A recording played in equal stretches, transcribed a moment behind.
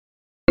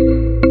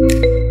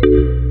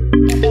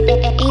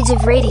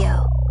Alternative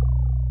Radio.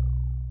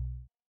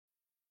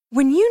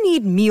 When you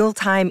need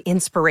mealtime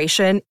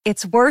inspiration,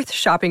 it's worth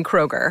shopping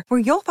Kroger, where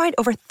you'll find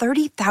over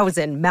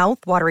 30,000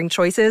 mouth-watering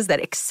choices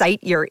that excite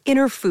your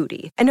inner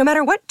foodie. And no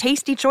matter what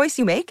tasty choice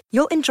you make,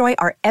 you'll enjoy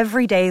our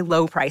everyday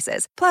low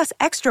prices, plus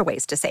extra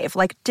ways to save,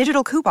 like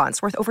digital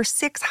coupons worth over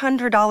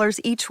 $600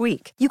 each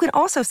week. You can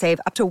also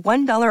save up to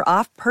 $1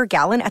 off per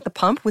gallon at the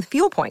pump with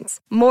fuel points.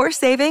 More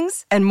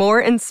savings and more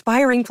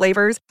inspiring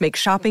flavors make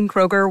shopping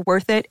Kroger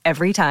worth it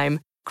every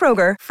time.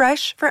 Kroger,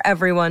 fresh for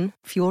everyone.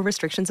 Fuel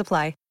restrictions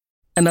apply.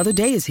 Another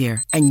day is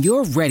here, and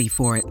you're ready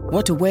for it.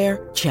 What to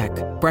wear? Check.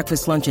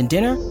 Breakfast, lunch, and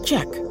dinner?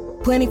 Check.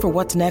 Planning for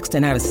what's next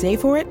and how to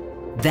save for it?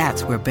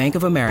 That's where Bank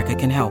of America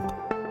can help.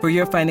 For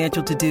your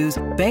financial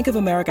to-dos, Bank of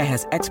America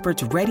has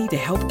experts ready to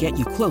help get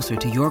you closer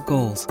to your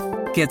goals.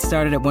 Get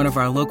started at one of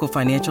our local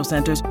financial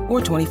centers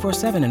or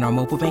 24/7 in our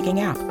mobile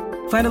banking app.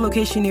 Find a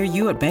location near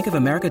you at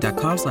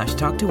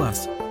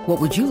bankofamerica.com/talktous. What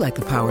would you like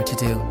the power to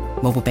do?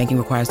 Mobile banking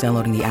requires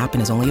downloading the app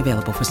and is only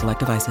available for select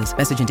devices.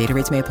 Message and data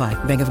rates may apply.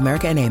 Bank of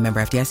America N.A.,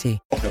 member FDIC.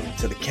 Welcome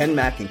to the Ken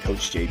Mack and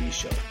Coach JV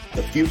Show.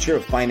 The future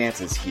of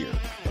finance is here.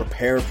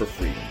 Prepare for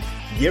freedom.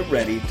 Get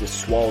ready to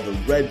swallow the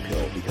red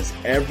pill, because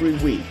every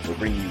week we're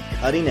bringing you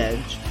cutting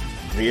edge,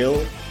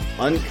 real,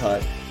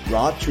 uncut,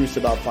 raw truths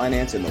about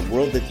finance and the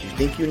world that you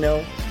think you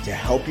know, to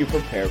help you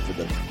prepare for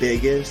the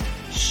biggest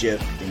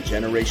shift in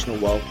generational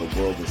wealth the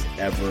world has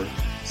ever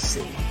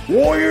seen.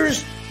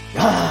 Warriors,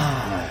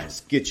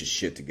 rise! Get your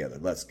shit together.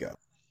 Let's go.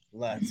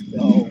 Let's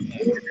go.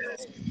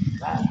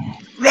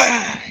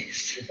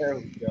 Rise! There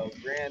we go.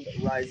 Grand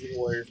Rising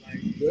Warriors.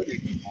 Good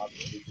evening.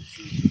 Obviously, you can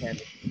see Ken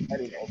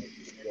heading over to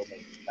the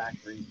Steelmaking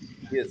Factory.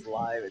 He is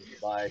live in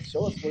Dubai.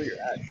 Show us where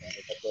you're at, Ken.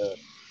 Is that the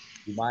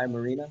Dubai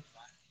Marina?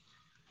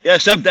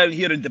 Yes, I'm down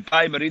here in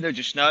Dubai Marina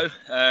just now.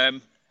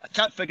 I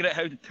can't figure out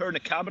how to turn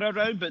the camera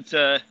around, but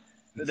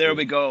there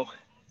we go.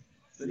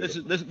 This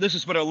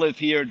is where I live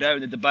here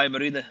down in Dubai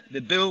Marina,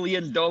 the $1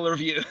 billion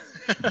view.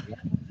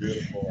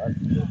 Beautiful. That's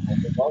beautiful.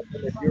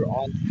 Welcome if you're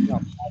on the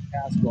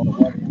podcast or on the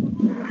web.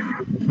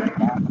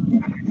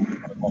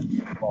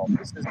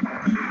 This is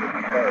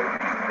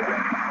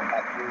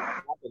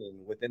happening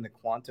within the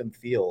quantum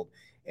field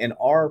and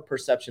our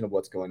perception of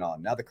what's going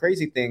on. Now, the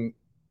crazy thing,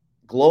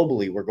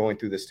 globally, we're going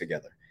through this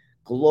together.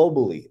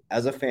 Globally,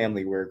 as a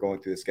family, we're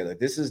going through this together.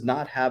 This has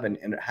not happened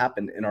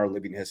in our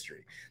living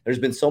history. There's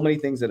been so many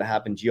things that have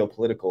happened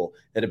geopolitical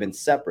that have been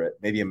separate.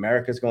 Maybe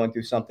America's going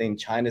through something,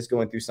 China's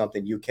going through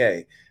something,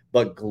 UK.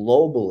 But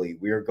globally,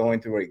 we are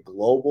going through a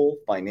global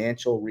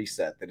financial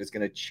reset that is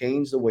going to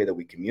change the way that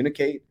we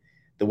communicate,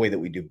 the way that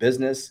we do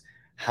business,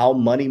 how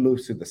money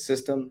moves through the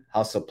system,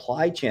 how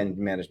supply chain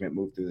management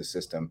moves through the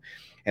system.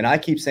 And I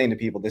keep saying to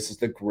people, this is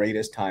the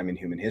greatest time in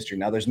human history.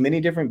 Now, there's many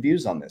different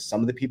views on this.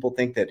 Some of the people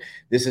think that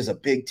this is a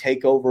big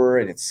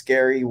takeover and it's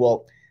scary.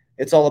 Well,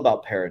 it's all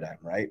about paradigm,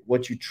 right?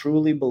 What you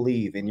truly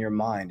believe in your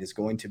mind is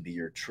going to be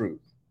your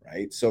truth,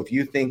 right? So if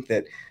you think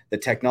that the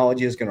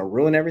technology is going to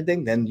ruin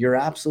everything, then you're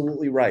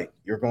absolutely right.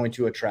 You're going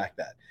to attract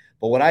that.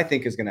 But what I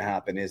think is going to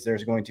happen is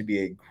there's going to be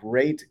a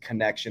great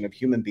connection of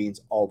human beings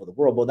all over the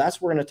world. Well,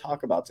 that's what we're going to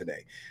talk about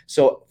today.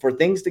 So for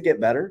things to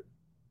get better,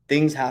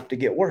 things have to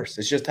get worse.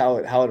 It's just how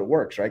it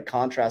works, right?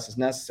 Contrast is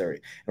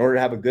necessary. In order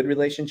to have a good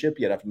relationship,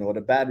 you have to know what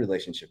a bad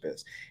relationship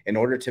is. In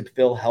order to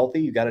feel healthy,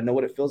 you got to know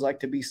what it feels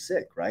like to be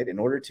sick, right? In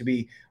order to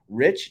be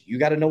rich, you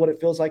got to know what it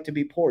feels like to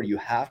be poor. You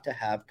have to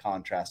have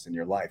contrast in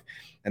your life.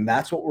 And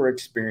that's what we're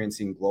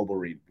experiencing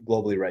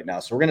globally right now.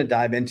 So we're going to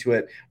dive into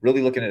it,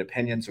 really looking at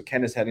opinions. So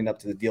Ken is heading up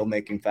to the deal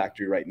making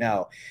factory right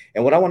now.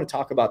 And what I want to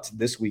talk about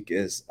this week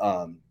is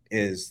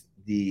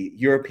the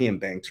European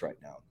banks right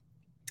now.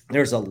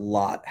 There's a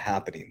lot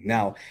happening.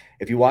 Now,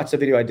 if you watch the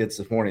video I did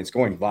this morning, it's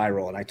going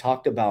viral. And I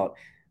talked about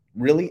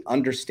really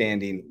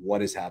understanding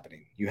what is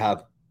happening. You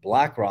have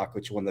BlackRock,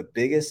 which is one of the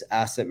biggest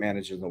asset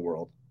managers in the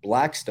world.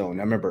 Blackstone.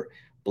 Now remember,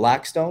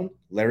 Blackstone,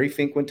 Larry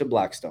Fink went to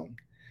Blackstone.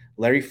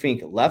 Larry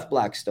Fink left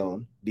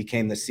Blackstone,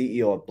 became the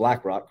CEO of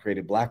BlackRock,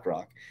 created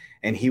BlackRock.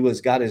 And he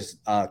got his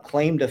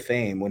claim to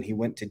fame when he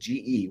went to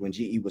GE, when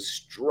GE was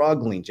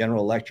struggling,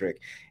 General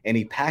Electric, and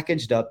he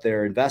packaged up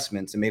their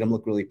investments and made them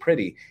look really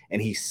pretty, and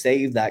he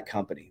saved that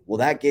company. Well,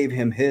 that gave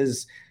him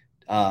his,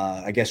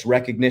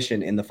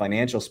 recognition in the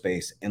financial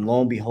space. And lo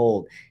and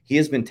behold, he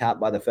has been tapped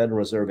by the Federal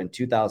Reserve in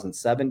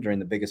 2007 during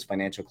the biggest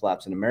financial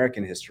collapse in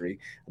American history,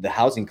 the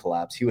housing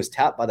collapse. He was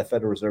tapped by the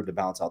Federal Reserve to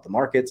balance out the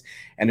markets.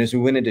 And as we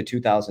went into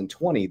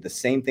 2020, the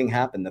same thing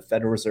happened. The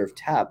Federal Reserve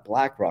tapped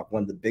BlackRock,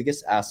 one of the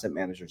biggest asset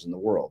managers in the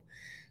world.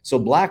 So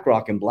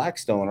BlackRock and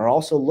Blackstone are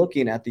also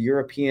looking at the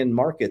European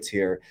markets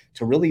here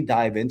to really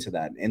dive into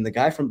that. And the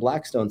guy from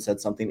Blackstone said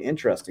something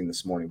interesting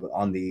this morning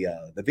on the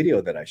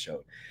video that I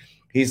showed.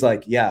 He's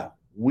like, yeah,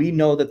 we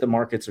know that the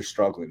markets are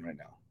struggling right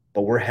now,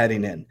 but we're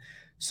heading in.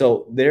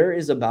 So there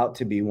is about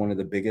to be one of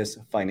the biggest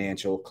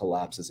financial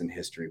collapses in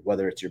history,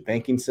 whether it's your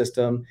banking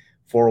system,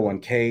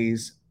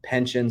 401ks,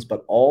 pensions,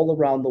 but all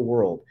around the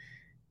world,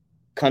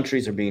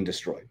 countries are being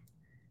destroyed.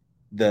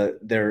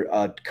 Their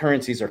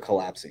currencies are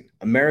collapsing.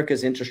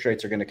 America's interest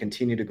rates are going to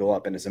continue to go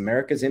up. And as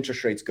America's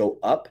interest rates go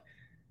up,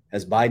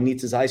 As Biden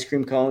eats his ice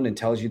cream cone and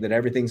tells you that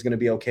everything's going to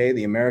be okay,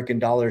 the American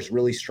dollar is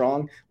really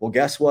strong. Well,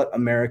 guess what,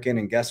 American,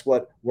 and guess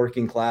what,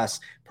 working class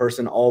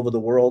person all over the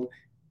world?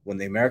 When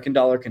the American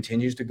dollar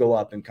continues to go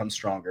up and come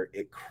stronger,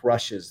 it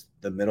crushes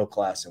the middle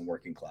class and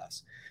working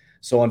class.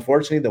 So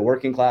unfortunately, the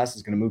working class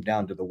is going to move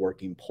down to the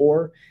working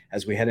poor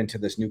as we head into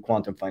this new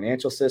quantum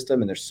financial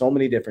system. And there's so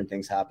many different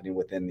things happening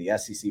within the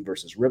SEC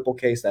versus Ripple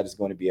case. That is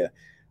going to be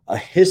a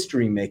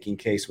history-making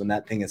case when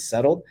that thing is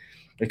settled,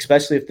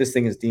 especially if this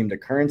thing is deemed a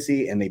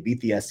currency and they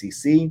beat the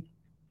SEC.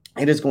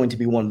 It is going to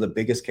be one of the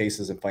biggest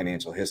cases in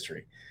financial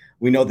history.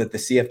 We know that the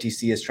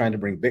CFTC is trying to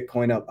bring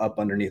Bitcoin up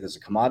underneath as a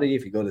commodity.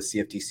 If you go to the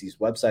CFTC's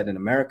website in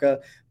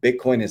America,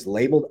 Bitcoin is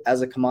labeled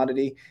as a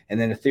commodity.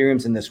 And then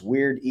Ethereum's in this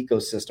weird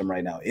ecosystem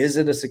right now. Is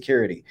it a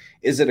security?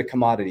 Is it a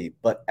commodity?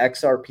 But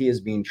XRP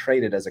is being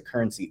traded as a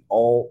currency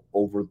all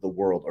over the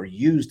world, or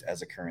used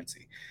as a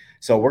currency.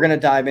 So we're going to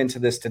dive into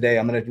this today.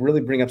 I'm going to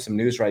really bring up some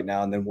news right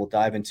now, and then we'll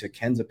dive into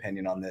Ken's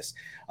opinion on this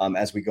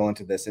as we go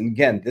into this. And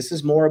again, this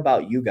is more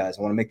about you guys.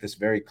 I want to make this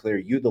very clear,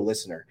 you, the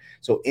listener.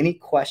 So any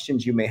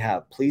questions you may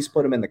have, please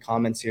put them in the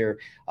comments here.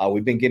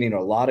 We've been getting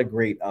a lot of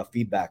great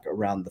feedback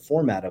around the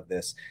format of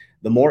this.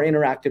 The more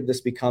interactive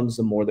this becomes,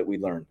 the more that we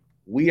learn.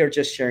 We are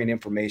just sharing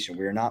information.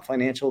 We are not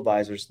financial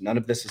advisors. None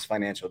of this is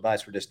financial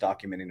advice. We're just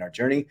documenting our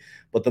journey.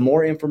 But the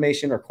more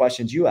information or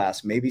questions you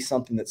ask may be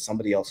something that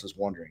somebody else is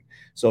wondering.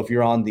 So if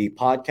you're on the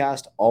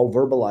podcast, I'll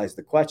verbalize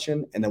the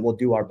question, and then we'll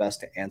do our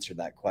best to answer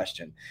that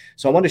question.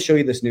 So I want to show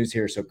you this news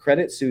here. So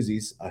Credit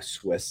Suisse,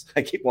 Swiss,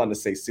 I keep wanting to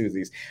say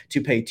Susie's,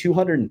 to pay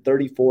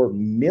 $234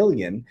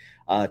 million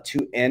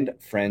to end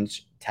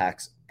French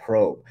tax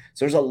probe.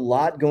 So there's a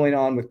lot going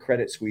on with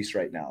Credit Suisse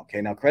right now.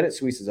 Okay. Now, Credit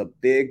Suisse is a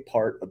big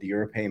part of the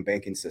European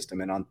banking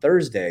system. And on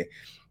Thursday,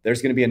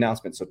 there's going to be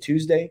announcements. So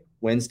Tuesday,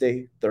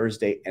 Wednesday,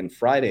 Thursday, and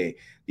Friday,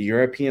 the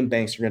European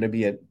banks are going to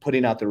be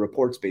putting out the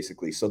reports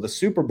basically. So the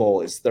Super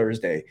Bowl is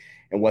Thursday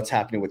and what's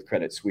happening with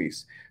Credit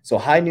Suisse. So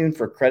high noon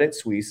for Credit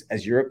Suisse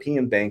as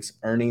European banks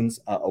earnings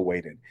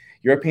awaited.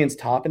 Europeans'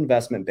 top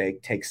investment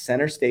bank takes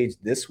center stage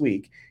this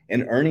week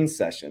in earnings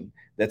session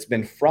that's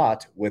been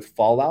fraught with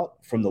fallout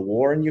from the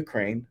war in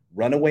Ukraine,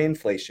 runaway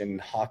inflation,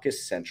 and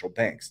hawkish central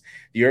banks.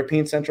 The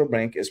European Central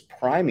Bank is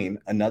priming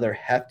another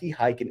hefty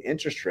hike in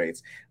interest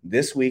rates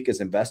this week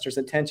as investors'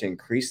 attention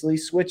increasingly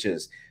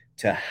switches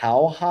to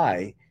how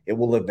high it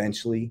will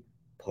eventually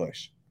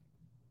push.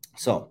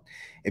 So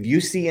if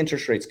you see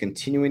interest rates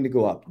continuing to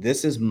go up,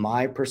 this is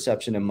my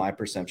perception and my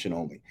perception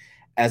only.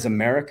 As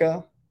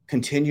America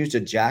continues to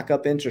jack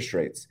up interest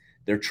rates,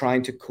 they're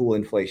trying to cool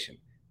inflation.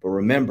 But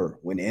remember,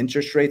 when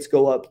interest rates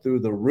go up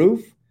through the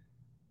roof,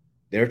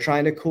 they're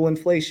trying to cool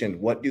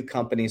inflation. What do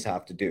companies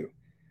have to do?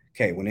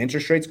 Okay, when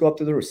interest rates go up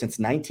through the roof, since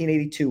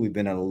 1982, we've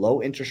been in a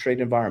low interest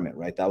rate environment,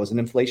 right? That was an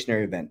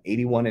inflationary event,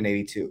 81 and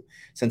 82.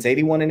 Since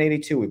 81 and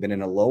 82, we've been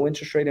in a low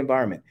interest rate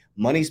environment.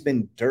 Money's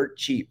been dirt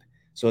cheap.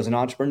 So as an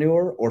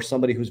entrepreneur or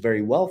somebody who's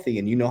very wealthy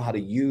and you know how to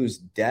use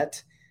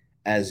debt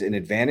as an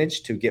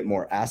advantage to get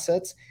more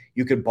assets,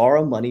 you could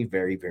borrow money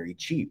very, very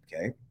cheap,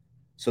 okay?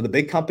 So the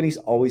big companies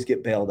always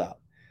get bailed out.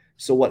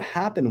 So what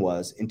happened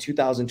was in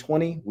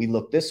 2020, we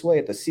looked this way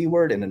at the C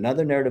word and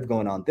another narrative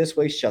going on this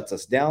way shuts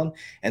us down,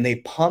 and they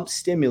pump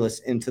stimulus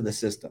into the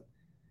system.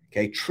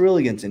 Okay,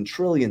 trillions and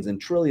trillions and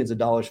trillions of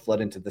dollars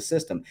flood into the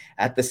system.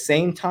 At the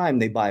same time,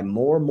 they buy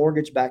more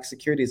mortgage-backed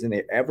securities than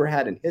they ever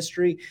had in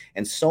history,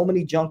 and so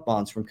many junk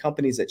bonds from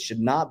companies that should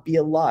not be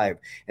alive.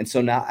 And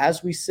so now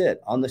as we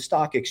sit on the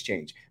stock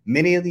exchange,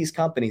 many of these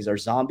companies are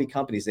zombie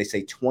companies. They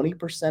say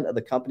 20% of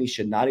the companies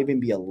should not even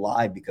be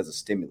alive because of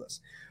stimulus.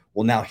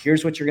 Well, now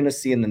here's what you're going to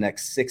see in the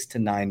next 6 to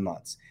 9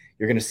 months.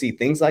 You're going to see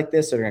things like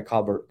this that are going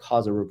to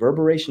cause a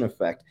reverberation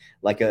effect.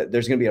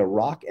 There's going to be a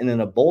rock and then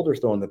a boulder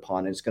thrown in the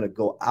pond, and it's going to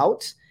go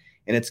out,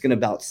 and it's going to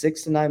about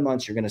 6 to 9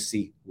 months. You're going to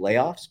see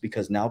layoffs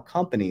because now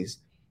companies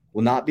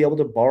will not be able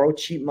to borrow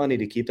cheap money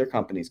to keep their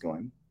companies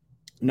going.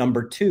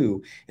 Number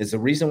two is the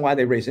reason why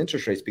they raise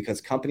interest rates,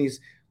 because companies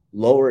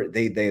lower,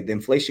 the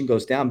inflation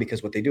goes down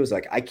because what they do is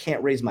I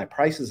can't raise my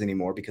prices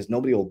anymore because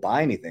nobody will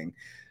buy anything.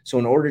 So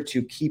in order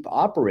to keep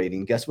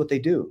operating, guess what they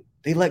do?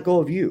 They let go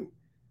of you,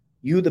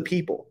 the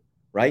people,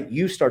 right?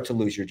 You start to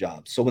lose your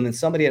job. So when then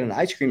somebody at an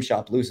ice cream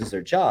shop loses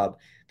their job,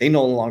 they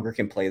no longer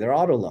can pay their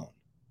auto loan,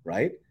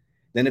 right?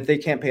 Then if they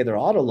can't pay their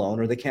auto loan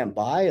or they can't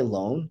buy a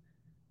loan,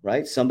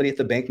 right? Somebody at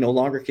the bank no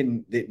longer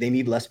can, they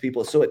need less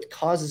people. So it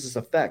causes this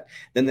effect.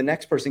 Then the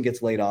next person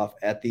gets laid off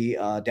at the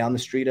down the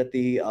street at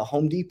the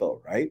Home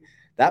Depot, right?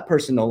 That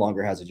person no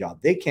longer has a job.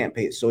 They can't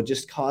pay it. So it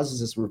just causes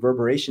this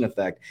reverberation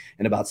effect.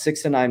 And about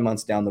 6 to 9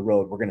 months down the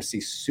road, we're going to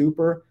see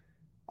super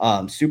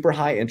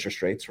high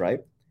interest rates, right?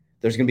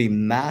 There's going to be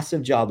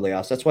massive job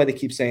layoffs. That's why they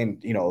keep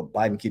saying,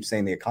 Biden keeps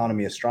saying the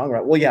economy is strong,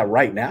 right? Well, yeah,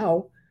 right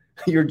now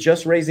you're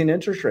just raising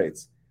interest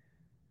rates.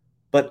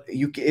 But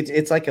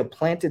it's like a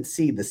planted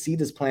seed. The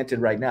seed is planted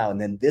right now. And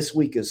then this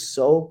week is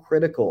so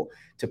critical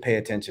to pay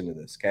attention to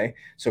this, okay?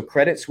 So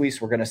Credit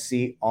Suisse, we're going to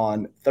see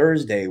on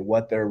Thursday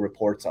what their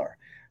reports are.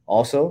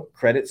 Also,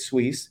 Credit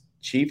Suisse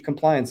Chief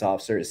Compliance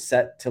Officer, is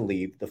set to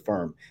leave the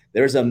firm.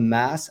 There's a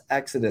mass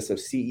exodus of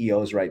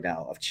CEOs right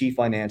now, of Chief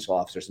Financial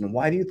Officers. And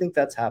why do you think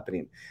that's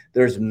happening?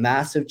 There's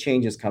massive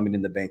changes coming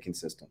in the banking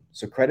system.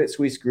 So Credit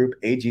Suisse Group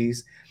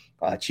AG's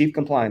Chief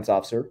Compliance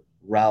Officer,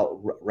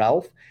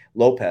 Ralph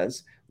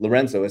Lopez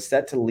Lorenzo, is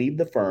set to leave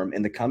the firm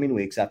in the coming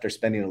weeks after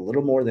spending a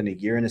little more than a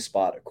year in his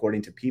spot,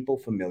 according to people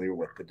familiar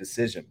with the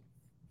decision.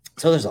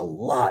 So there's a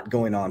lot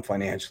going on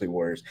financially,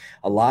 Warriors,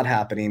 a lot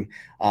happening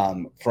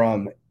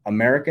from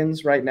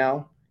Americans right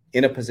now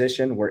in a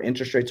position where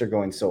interest rates are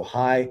going so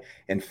high,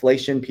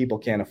 inflation, people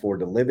can't afford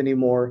to live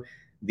anymore.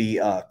 The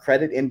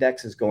credit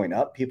index is going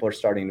up. People are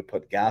starting to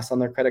put gas on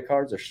their credit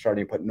cards. They're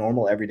starting to put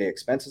normal everyday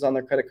expenses on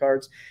their credit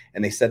cards.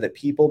 And they said that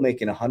people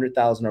making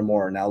 $100,000 or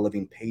more are now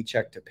living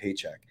paycheck to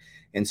paycheck.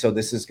 And so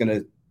this is going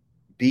to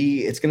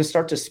it's going to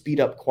start to speed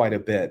up quite a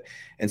bit.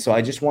 And so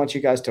I just want you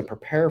guys to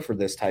prepare for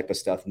this type of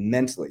stuff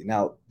mentally.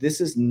 Now,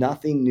 this is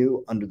nothing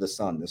new under the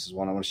sun. This is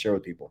what I want to share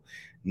with people.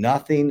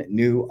 Nothing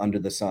new under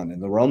the sun. In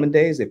the Roman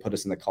days, they put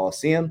us in the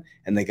Colosseum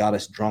and they got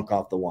us drunk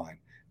off the wine.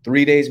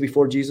 3 days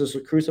before Jesus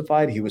was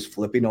crucified, he was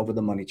flipping over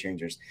the money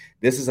changers.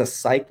 This is a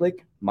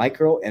cyclic,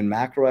 micro, and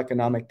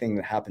macroeconomic thing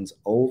that happens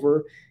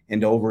over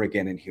and over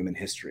again in human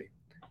history.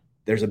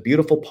 There's a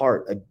beautiful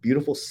part, a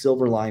beautiful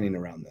silver lining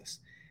around this.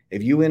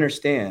 If you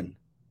understand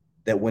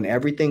that when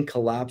everything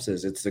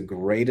collapses, it's the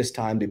greatest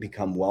time to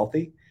become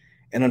wealthy.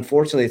 And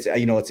unfortunately,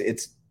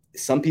 it's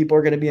some people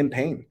are going to be in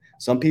pain.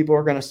 Some people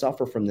are going to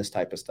suffer from this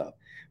type of stuff.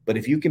 But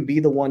if you can be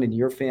the one in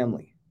your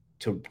family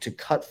to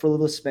cut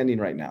frivolous spending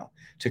right now,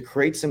 to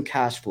create some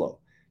cash flow,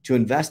 to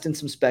invest in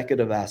some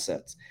speculative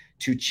assets,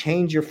 to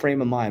change your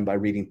frame of mind by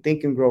reading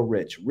Think and Grow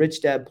Rich,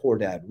 Rich Dad, Poor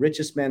Dad,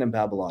 Richest Man in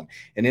Babylon,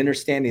 and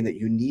understanding that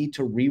you need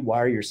to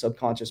rewire your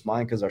subconscious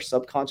mind, because our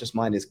subconscious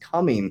mind is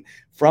coming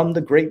from the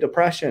Great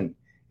Depression.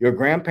 Your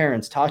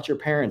grandparents taught your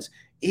parents,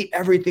 eat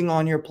everything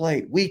on your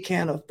plate. We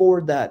can't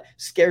afford that.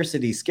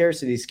 Scarcity,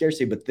 scarcity,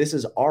 scarcity. But this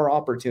is our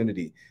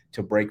opportunity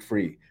to break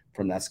free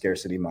from that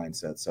scarcity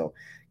mindset. So,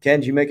 Ken,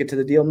 did you make it to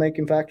the Deal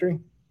Making Factory?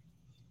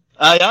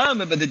 I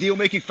am at the Deal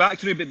Making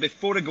Factory, but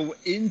before I go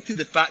into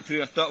the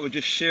factory, I thought I would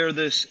just share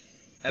this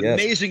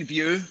amazing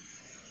view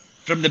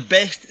from the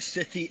best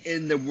city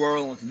in the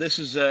world. This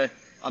is a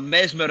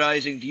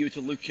mesmerizing view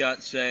to look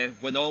at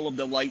when all of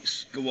the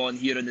lights go on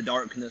here in the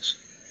darkness.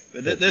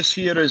 But this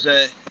here is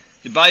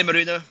Dubai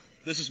Marina.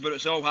 This is where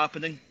it's all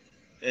happening.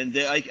 And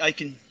I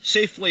can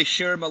safely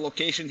share my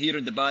location here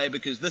in Dubai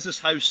because this is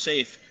how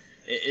safe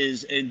it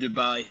is in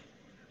Dubai.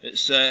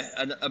 It's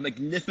a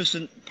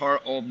magnificent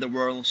part of the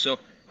world. So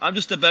I'm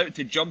just about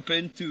to jump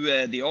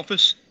into the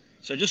office.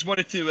 So I just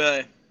wanted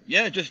to,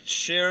 just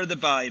share the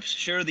vibes,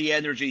 share the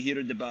energy here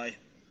in Dubai.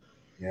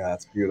 Yeah,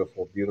 that's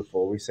beautiful,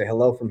 beautiful. We say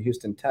hello from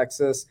Houston,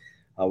 Texas.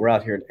 We're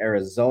out here in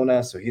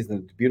Arizona. So he's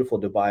in the beautiful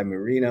Dubai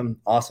Marina.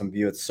 Awesome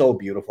view. It's so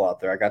beautiful out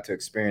there. I got to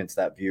experience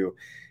that view.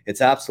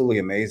 It's absolutely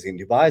amazing.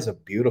 Dubai is a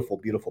beautiful,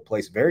 beautiful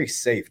place. Very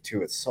safe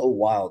too. It's so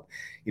wild.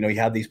 You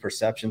have these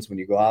perceptions when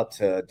you go out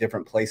to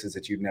different places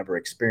that you've never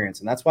experienced.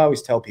 And that's why I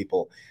always tell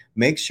people,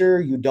 make sure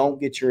you don't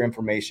get your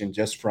information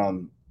just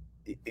from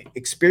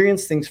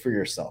experience things for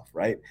yourself,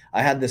 right?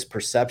 I had this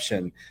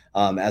perception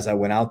as I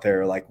went out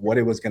there, like what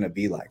it was going to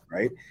be like,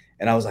 right?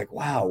 And I was like,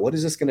 wow, what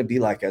is this going to be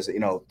like as,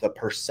 the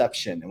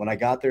perception. And when I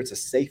got there, it's the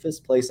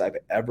safest place I've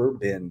ever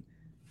been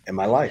in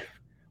my life.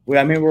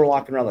 We're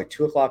walking around like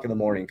 2:00 in the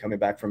morning, coming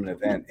back from an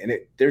event, and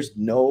there's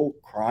no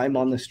crime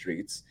on the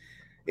streets.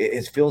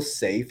 It feels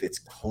safe. It's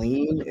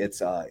clean.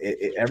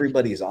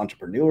 Everybody's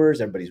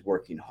entrepreneurs. Everybody's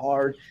working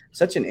hard.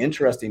 Such an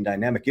interesting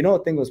dynamic.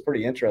 What thing was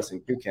pretty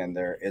interesting too, Ken,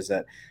 there is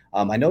that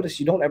I noticed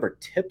you don't ever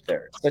tip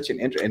there. It's such an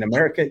in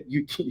America,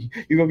 you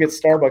go get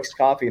Starbucks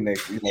coffee and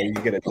you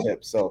get a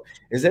tip. So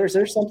is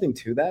there something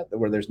to that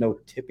where there's no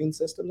tipping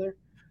system there?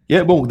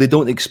 Yeah, well, they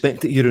don't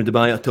expect it here in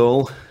Dubai at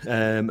all,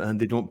 and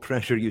they don't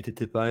pressure you to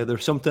tip either.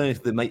 Sometimes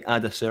they might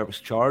add a service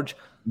charge,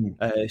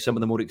 some of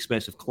the more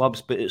expensive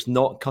clubs, but it's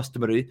not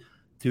customary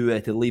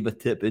to leave a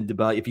tip in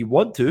Dubai. If you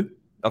want to,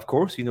 of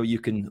course, you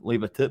can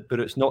leave a tip, but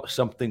it's not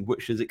something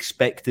which is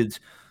expected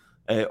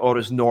or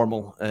is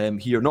normal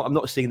here. I'm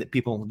not saying that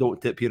people don't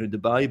tip here in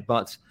Dubai,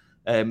 but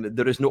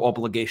there is no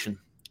obligation.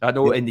 I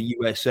know in the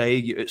USA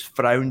it's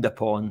frowned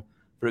upon,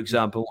 for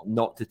example,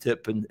 not to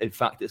tip, and in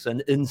fact it's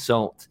an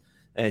insult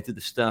to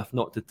the staff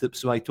not to tip.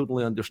 So I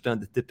totally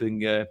understand the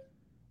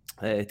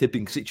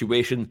tipping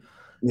situation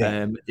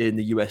in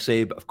the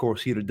USA, but of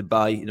course here in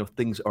Dubai,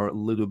 things are a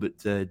little bit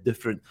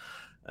different.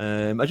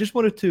 I just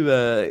wanted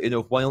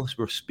to, whilst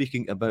we're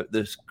speaking about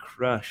this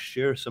crash,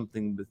 share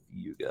something with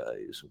you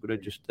guys. I'm going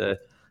to just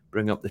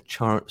bring up the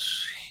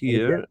charts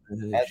here.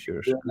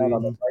 Share screen.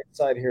 On the right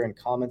side here in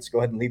comments, go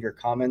ahead and leave your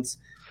comments.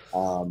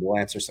 We'll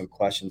answer some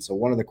questions. So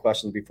one of the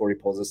questions before he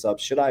pulls this up,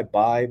 should I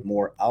buy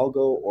more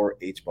algo or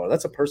HBAR?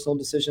 That's a personal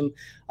decision.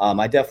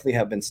 I definitely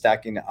have been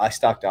stacking. I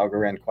stocked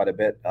Algorand quite a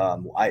bit.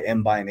 I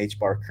am buying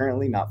HBAR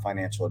currently, not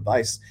financial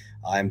advice.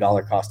 I'm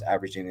dollar cost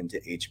averaging into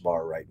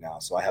HBAR right now.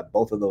 So I have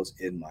both of those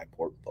in my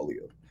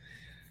portfolio.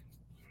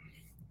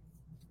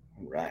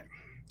 All right.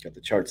 Got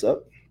the charts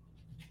up.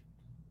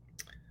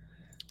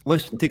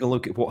 let's take a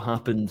look at what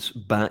happened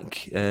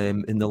back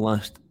in the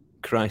last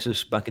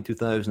crisis back in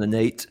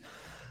 2008.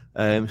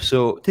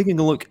 So taking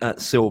a look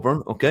at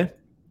silver, okay.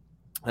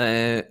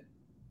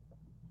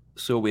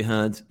 So we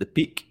had the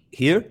peak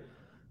here,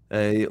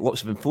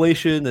 lots of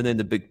inflation, and then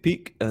the big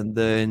peak, and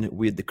then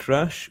we had the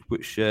crash,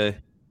 which it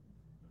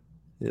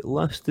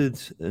lasted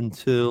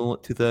until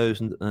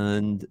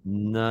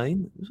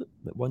 2009. Was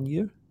it 1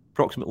 year?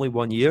 Approximately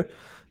 1 year,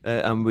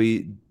 and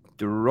we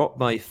dropped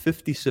by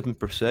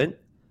 57%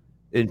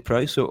 in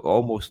price, so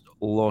almost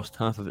lost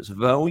half of its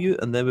value,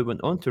 and then we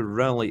went on to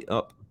rally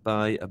up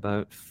by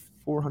about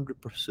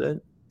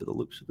 400%. The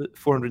looks of it,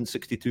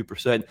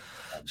 462%.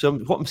 So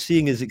what I'm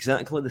seeing is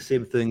exactly the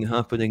same thing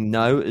happening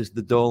now as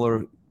the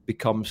dollar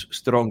becomes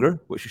stronger,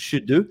 which it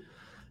should do.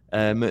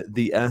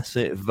 The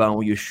asset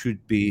value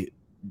should be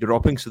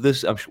dropping. So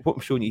this, what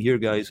I'm showing you here,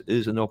 guys,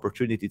 is an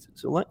opportunity.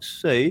 So let's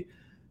say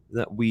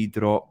that we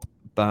drop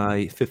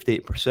by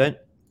 58%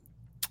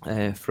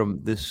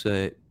 from this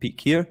peak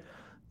here.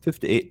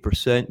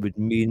 58% would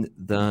mean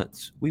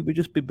that we would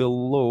just be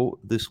below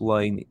this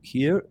line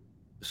here.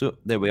 So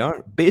there we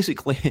are,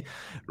 basically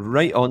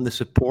right on the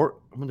support.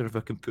 I wonder if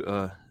I can put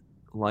a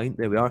line.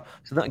 There we are.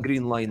 So that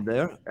green line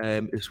there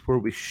is where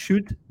we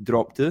should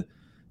drop to,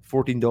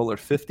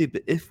 $14.50.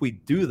 But if we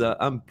do that,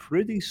 I'm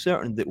pretty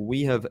certain that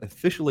we have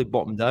officially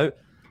bottomed out.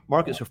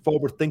 Markets are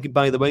forward thinking,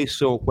 by the way.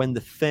 So when the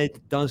Fed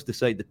does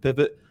decide to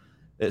pivot,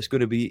 it's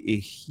going to be a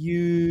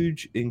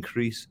huge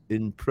increase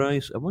in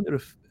price. I wonder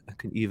if I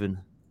can even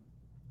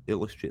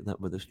illustrate that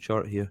with this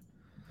chart here.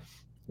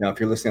 Now, if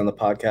you're listening on the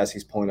podcast,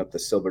 he's pulling up the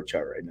silver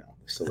chart right now.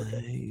 So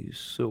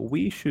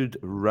we should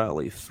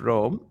rally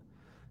from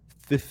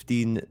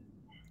 $15.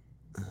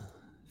 So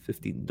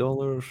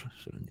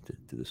I need to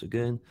do this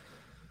again.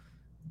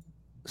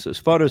 So as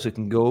far as it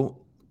can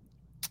go,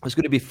 it's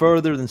going to be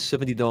further than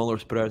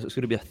 $70 per ounce. It's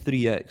going to be a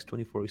 3x,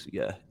 24.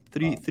 Yeah,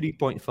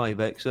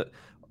 3.5x.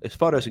 As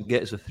far as it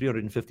gets, a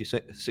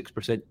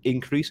 356%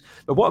 increase.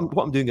 But what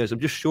I'm doing, guys, I'm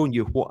just showing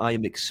you what I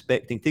am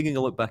expecting. Taking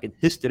a look back in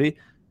history,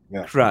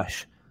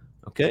 crash.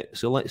 Okay,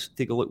 so let's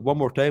take a look one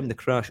more time. The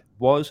crash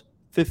was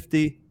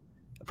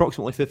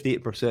approximately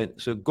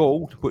 58%. So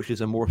gold, which is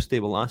a more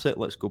stable asset,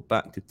 let's go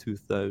back to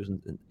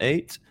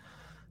 2008.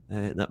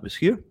 That was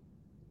here.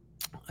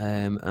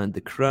 And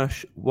the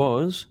crash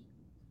was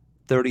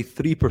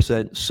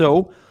 33%.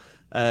 So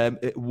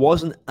it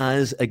wasn't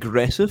as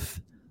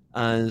aggressive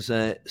as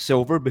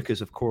silver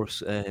because, of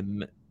course,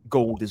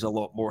 gold is a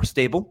lot more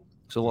stable.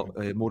 It's a lot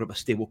more of a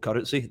stable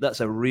currency. That's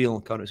a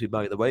real currency,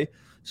 by the way.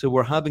 So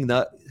we're having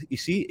that. You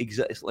see,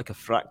 it's like a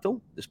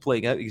fractal. It's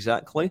playing out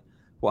exactly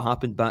what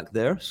happened back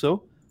there.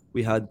 So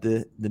we had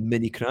the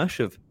mini crash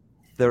of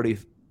 30.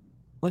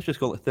 Let's just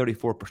call it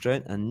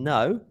 34%, and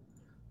now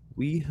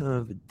we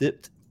have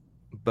dipped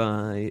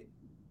by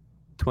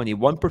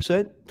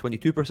 21%,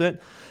 22%.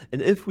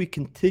 And if we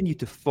continue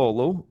to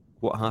follow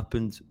what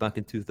happened back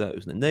in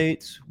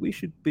 2008, we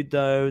should be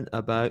down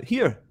about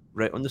here,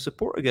 right on the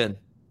support again.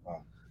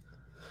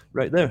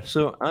 Right there.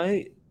 So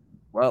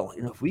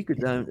if we go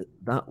down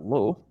that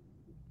low,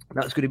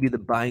 that's going to be the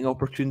buying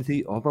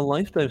opportunity of a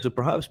lifetime. So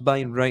perhaps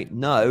buying right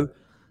now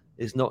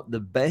is not the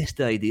best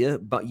idea,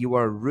 but you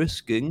are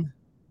risking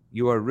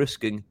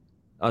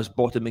us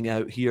bottoming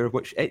out here,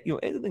 which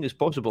anything is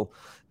possible.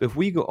 But if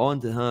we go on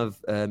to have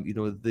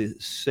the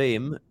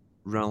same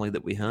rally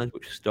that we had,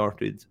 which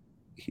started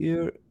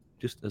here,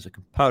 just as a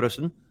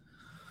comparison,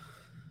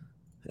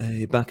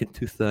 back in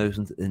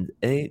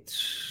 2008.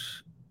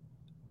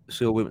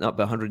 So we went up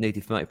by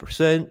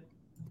 185%.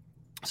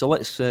 So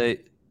let's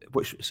say,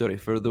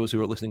 for those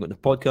who are listening on the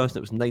podcast, it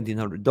was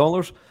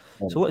 $1,900.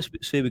 So let's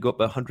say we got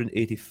by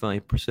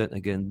 185%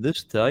 again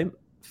this time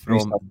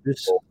from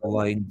this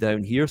line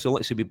down here. So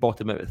let's say we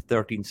bottom out at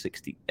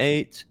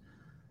 1368.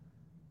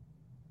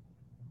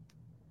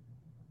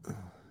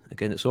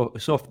 Again, it's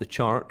off the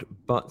chart,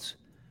 but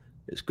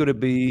we're going to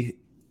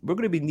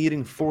be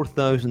nearing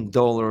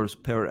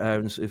 $4,000 per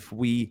ounce if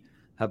we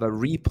have a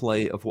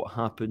replay of what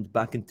happened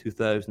back in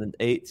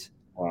 2008.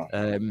 Wow.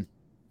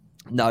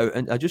 Now,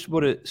 and I just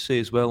want to say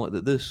as well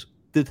that this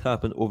did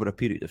happen over a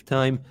period of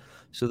time.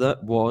 So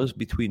that was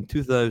between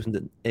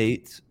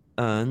 2008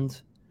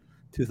 and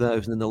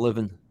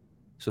 2011.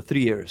 So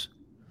 3 years.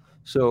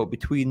 So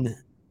between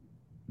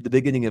the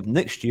beginning of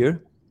next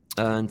year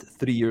and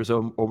 3 years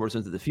onwards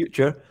into the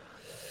future,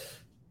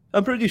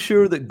 I'm pretty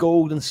sure that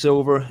gold and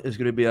silver is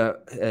going to be a,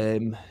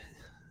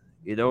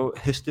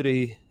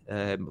 history,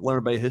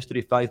 learn by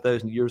history,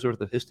 5,000 years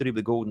worth of history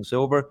with gold and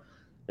silver.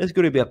 It's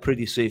going to be a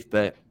pretty safe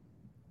bet.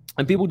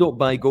 And people don't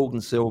buy gold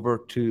and silver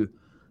to,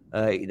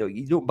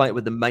 you don't buy it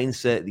with the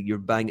mindset that you're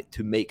buying it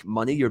to make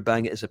money. You're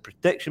buying it as a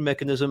protection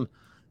mechanism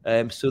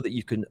so that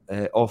you can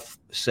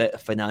offset a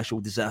financial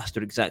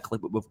disaster, exactly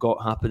what we've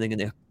got happening in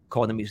the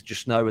economies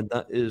just now, and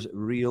that is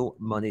real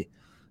money.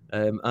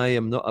 I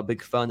am not a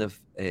big fan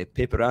of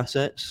paper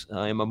assets.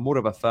 I am more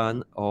of a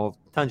fan of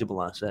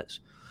tangible assets.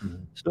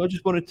 Mm-hmm. So I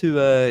just wanted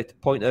to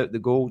point out the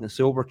gold and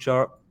silver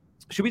chart.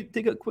 Should we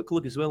take a quick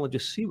look as well and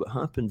just see what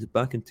happened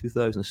back in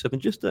 2007,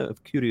 just out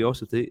of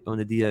curiosity on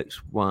the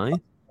DXY?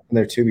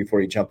 There too,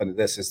 before you jump into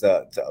this, is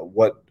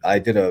what I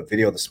did a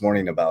video this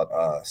morning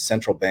about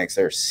central banks.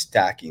 They're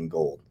stacking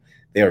gold.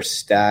 They are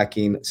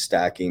stacking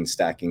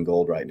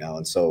gold right now.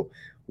 And so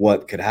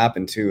what could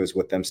happen too is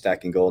with them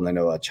stacking gold, and I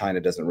know China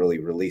doesn't really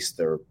release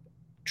their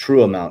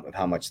true amount of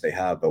how much they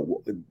have, but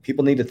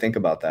people need to think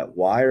about that.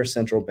 Why are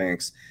central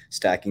banks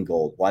stacking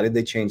gold? Why did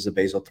they change the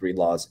Basel III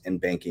laws in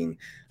banking?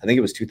 I think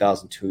it was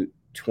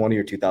 2020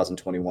 or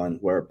 2021,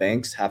 where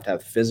banks have to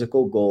have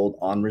physical gold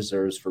on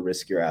reserves for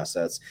riskier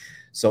assets.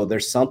 So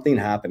there's something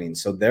happening.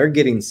 So they're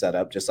getting set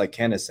up, just like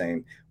Ken is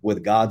saying,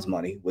 with God's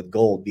money, with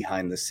gold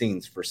behind the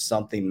scenes for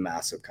something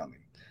massive coming.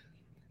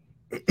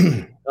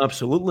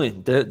 Absolutely,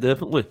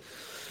 definitely.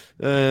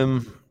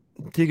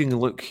 Taking a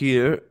look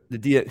here, the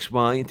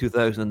DXY in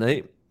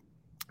 2008,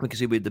 we can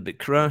see we had the big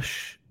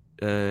crash.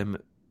 Crash in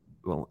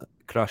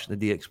the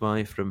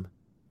DXY from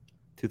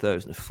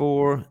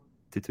 2004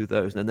 to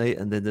 2008,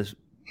 and then this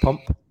pump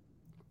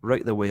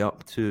right the way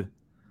up to,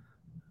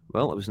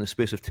 well, it was in the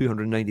space of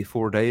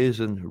 294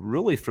 days, and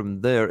really from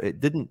there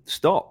it didn't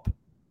stop.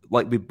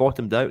 Like, we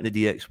bottomed out in the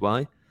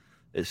DXY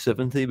at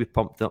 70, we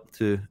pumped up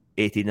to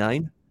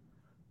 89,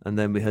 and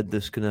then we had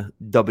this kind of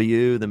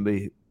W, then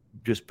we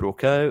just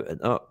broke out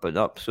and up and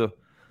up. So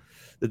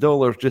the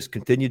dollar just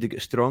continued to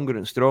get stronger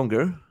and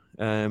stronger.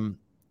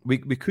 We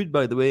could,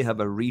 by the way, have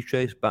a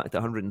retrace back to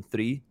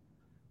 103,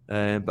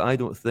 but I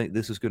don't think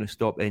this is going to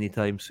stop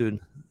anytime soon.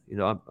 You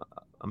know,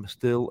 I'm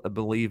still a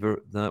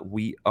believer that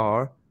we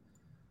are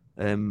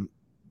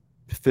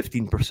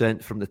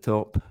 15% from the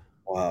top.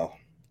 Wow.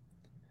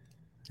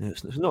 Yeah,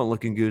 it's not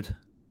looking good.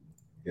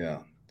 Yeah.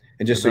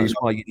 And just that's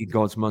why you need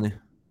God's money.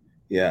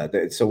 Yeah.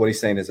 So what he's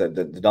saying is that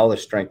the dollar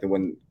strength, and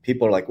when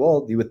people are like,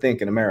 well, you would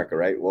think in America,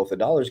 right? Well, if the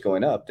dollar's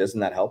going up,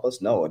 doesn't that help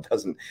us? No, it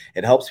doesn't.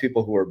 It helps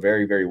people who are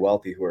very, very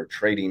wealthy, who are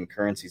trading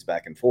currencies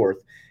back and forth.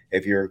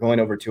 If you're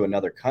going over to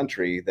another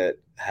country that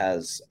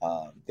has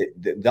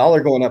the dollar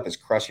going up is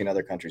crushing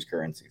other countries'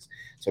 currencies.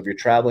 So if you're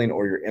traveling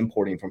or you're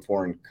importing from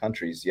foreign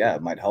countries, yeah,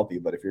 it might help you.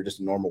 But if you're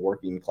just a normal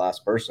working class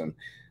person,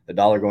 the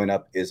dollar going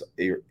up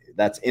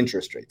that's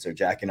interest rates. They're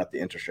jacking up the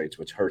interest rates,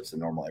 which hurts the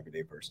normal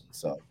everyday person.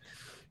 So.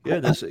 Yeah,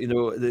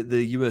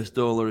 the US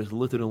dollar is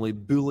literally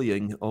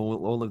bullying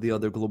all of the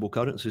other global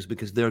currencies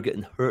because they're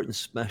getting hurt and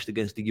smashed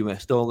against the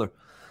US dollar.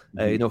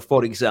 Mm-hmm.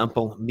 For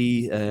example,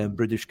 me,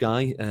 British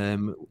guy,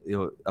 I'm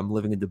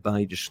living in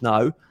Dubai just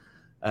now.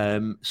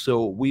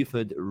 So we've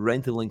had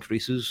rental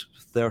increases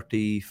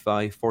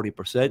 35,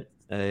 40%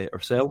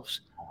 ourselves.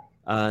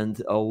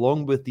 And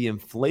along with the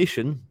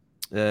inflation,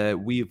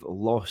 we've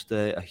lost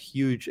a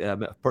huge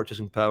amount of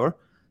purchasing power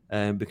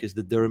because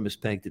the dirham is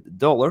pegged at the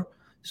dollar.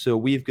 So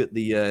we've got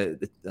I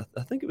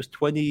think it was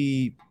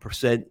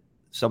 20%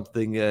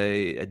 something,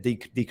 a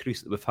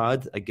decrease that we've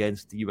had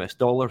against the US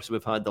dollar. So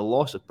we've had the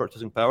loss of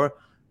purchasing power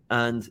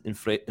and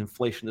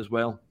inflation as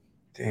well.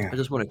 Damn. I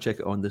just want to check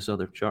it on this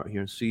other chart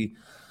here and see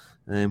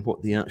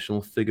what the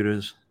actual figure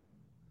is.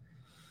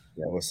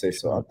 Yeah, we'll say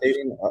so.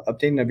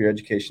 Updating of your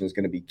education is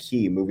going to be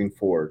key moving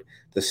forward.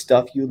 The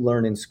stuff you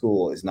learn in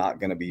school is not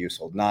going to be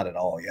useful. Not at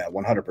all. Yeah,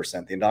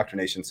 100%. The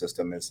indoctrination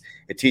system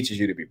it teaches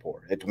you to be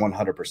poor. It's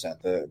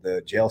 100%.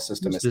 The jail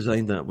system is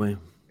designed that way.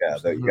 Yeah,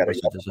 you got to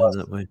design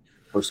that way.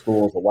 For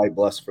schools, a white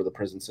bless for the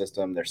prison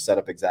system. They're set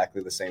up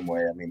exactly the same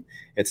way. I mean,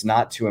 it's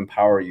not to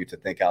empower you to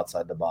think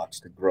outside the box,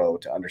 to grow,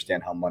 to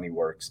understand how money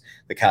works,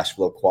 the cash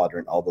flow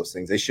quadrant, all those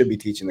things. They should be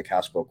teaching the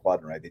cash flow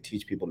quadrant, right? They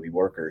teach people to be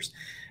workers.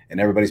 And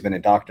everybody's been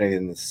indoctrinated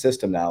in the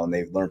system now, and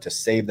they've learned to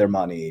save their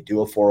money,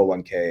 do a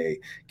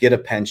 401k, get a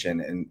pension.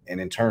 And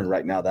in turn,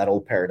 right now, that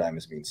old paradigm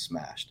is being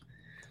smashed.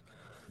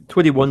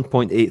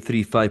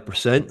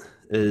 21.835%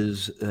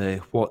 is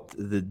what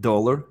the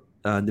dollar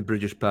and the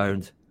British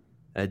pound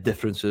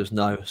differences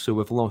now. So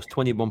we've lost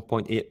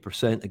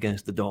 21.8%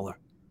 against the dollar.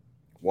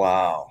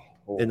 Wow.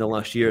 In the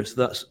last year.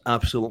 So that's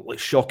absolutely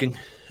shocking.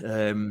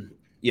 And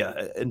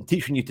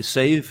teaching you to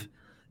save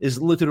is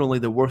literally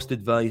the worst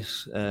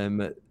advice.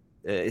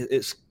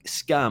 It's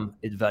scam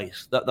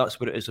advice. That's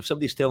what it is. If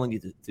somebody's telling you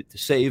to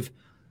save,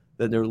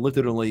 then they're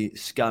literally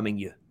scamming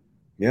you.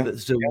 Yeah.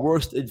 That's the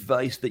worst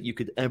advice that you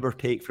could ever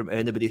take from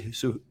anybody.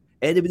 So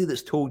anybody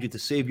that's told you to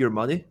save your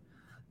money,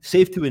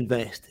 save to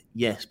invest,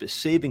 yes, but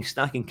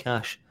stacking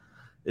cash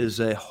is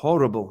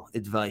horrible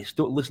advice.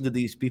 Don't listen to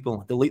these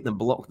people. Delete them,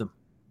 block them.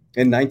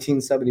 In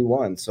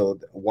 1971, so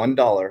 $1,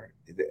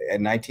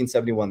 in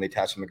 1971, they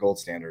attached them to gold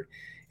standard.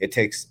 It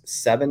takes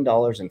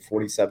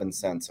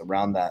 $7.47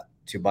 around that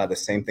to buy the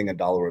same thing a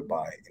dollar would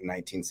buy in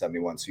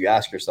 1971. So you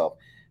ask yourself,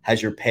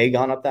 has your pay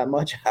gone up that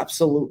much?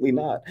 Absolutely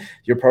not.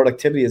 Your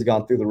productivity has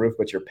gone through the roof,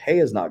 but your pay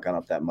has not gone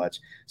up that much.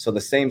 So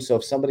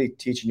if somebody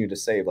teaching you to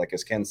save, like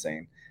as Ken's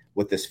saying,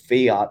 with this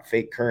fiat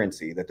fake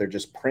currency that they're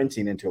just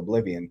printing into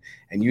oblivion,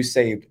 and you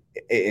saved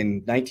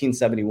in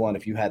 1971,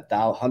 if you had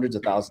hundreds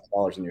of thousands of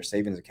dollars in your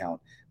savings account,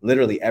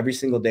 literally every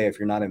single day, if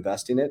you're not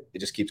investing it, it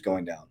just keeps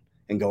going down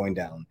and going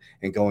down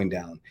and going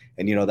down.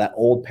 And, you know, that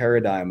old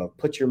paradigm of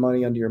put your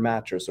money under your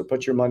mattress or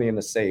put your money in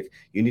a safe,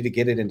 you need to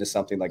get it into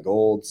something like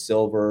gold,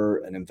 silver,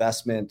 an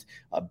investment,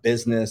 a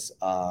business,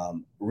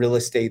 real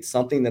estate,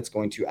 something that's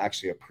going to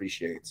actually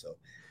appreciate. So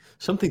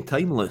something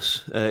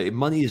timeless.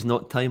 Money is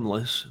not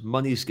timeless.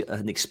 Money's got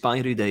an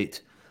expiry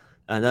date.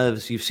 And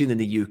as you've seen in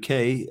the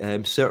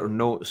UK, certain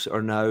notes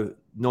are now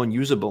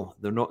non-usable.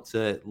 They're not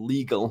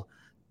legal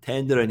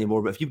tender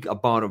anymore. But if you've got a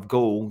bar of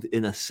gold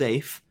in a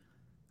safe,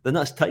 then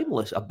that's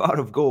timeless. A bar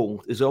of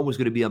gold is always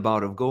going to be a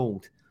bar of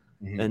gold.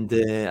 Mm-hmm. And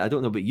I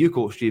don't know about you,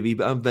 Coach JV,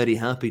 but I'm very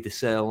happy to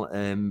sell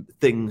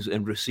things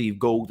and receive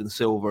gold and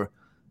silver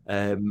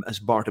as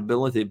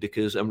barterability,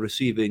 because I'm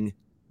receiving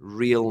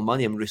real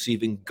money. I'm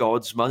receiving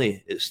God's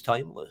money. It's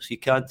timeless. You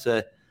can't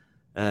say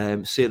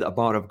that a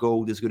bar of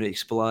gold is going to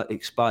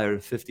expire in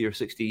 50 or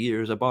 60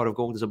 years. A bar of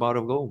gold is a bar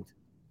of gold.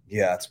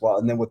 Yeah, it's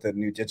wild. And then with the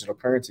new digital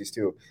currencies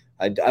too,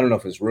 I don't know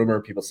if it's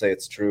rumor, people say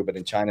it's true, but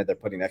in China, they're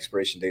putting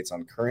expiration dates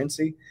on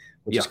currency,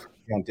 which is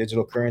on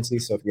digital currency.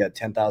 So if you had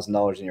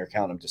 $10,000 in your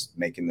account, I'm just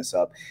making this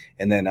up.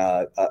 And then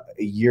a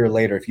year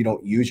later, if you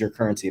don't use your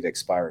currency, it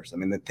expires. I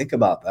mean, think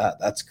about that.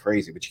 That's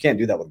crazy, but you can't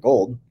do that with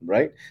gold,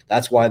 right?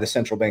 That's why the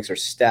central banks are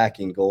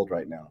stacking gold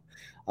right now.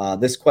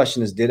 This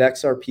question is, did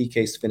XRP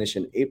case finish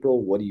in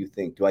April? What do you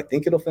think? Do I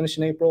think it'll finish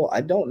in April?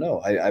 I don't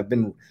know. I've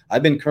been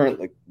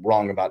currently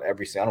wrong about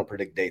everything. I don't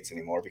predict dates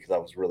anymore because I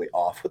was really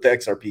off with the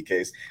XRP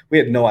case. We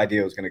had no idea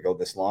it was going to go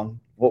this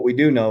long. What we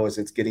do know is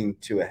it's getting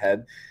to a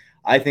head.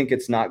 I think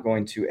it's not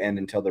going to end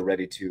until they're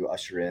ready to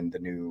usher in the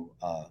new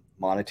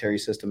monetary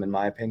system, in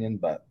my opinion,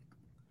 but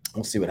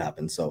we'll see what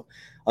happens. So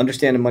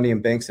understanding money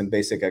in banks and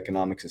basic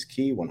economics is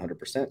key, 100%.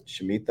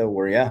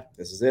 Shemitah,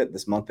 this is it.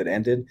 This month it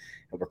ended,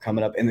 and we're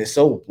coming up. And it's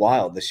so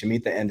wild. The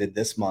Shemitah ended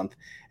this month,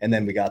 and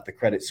then we got the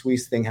Credit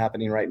Suisse thing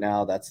happening right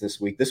now. That's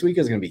this week. This week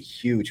is going to be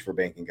huge for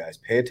banking, guys.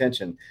 Pay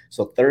attention.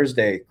 So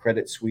Thursday,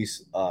 Credit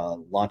Suisse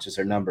launches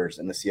their numbers,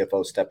 and the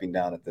CFO stepping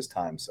down at this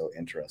time. So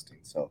interesting.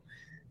 So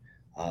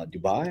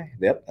Dubai,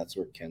 yep, that's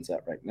where Ken's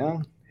at right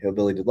now.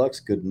 Hillbilly Deluxe,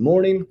 good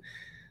morning.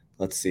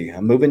 Let's see.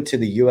 I'm moving to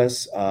the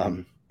U.S.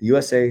 The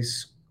USA,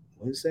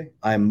 what did it say?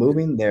 I'm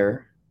moving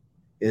there.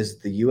 Is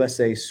the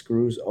USA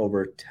screws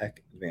over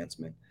tech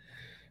advancement?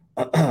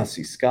 Let's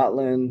see.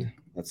 Scotland.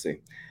 Let's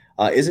see.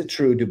 Is it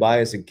true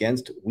Dubai is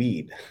against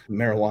weed,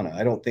 marijuana?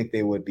 I don't think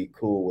they would be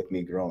cool with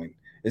me growing.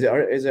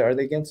 Are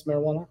they against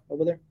marijuana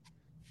over there?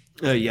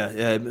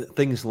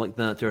 Things like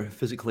that are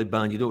physically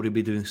banned. You don't really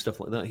be doing stuff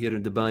like that here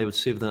in Dubai. I would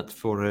save that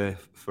for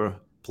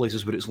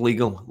places where it's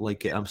legal,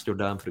 like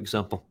Amsterdam, for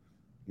example.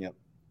 Yep.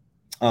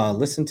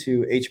 Listen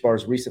to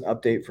HBAR's recent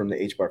update from the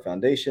HBAR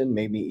Foundation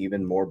made me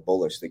even more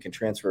bullish. They can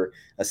transfer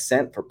a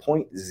cent for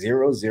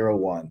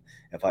 0.001,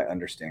 if I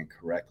understand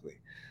correctly.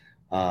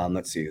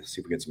 Let's see if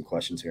we get some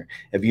questions here.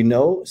 If you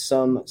know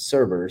some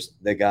servers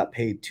that got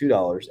paid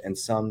 $2 and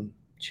some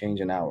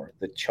change an hour,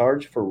 the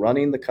charge for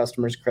running the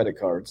customer's credit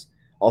cards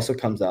also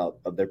comes out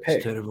of their pay.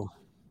 It's terrible.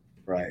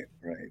 Right.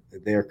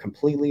 They are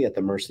completely at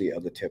the mercy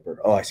of the tipper.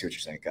 Oh, I see what you're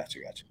saying. Gotcha.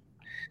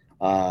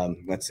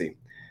 Let's see.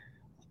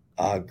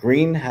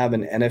 Green have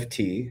an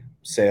NFT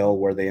sale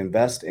where they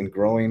invest in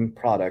growing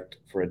product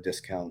for a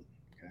discount.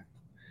 Okay.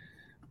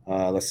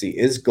 Let's see.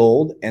 Is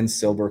gold and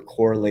silver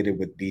correlated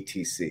with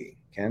BTC?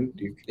 Ken,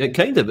 It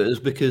kind of is,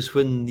 because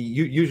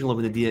usually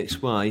when the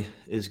DXY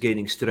is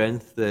gaining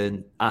strength,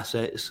 then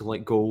assets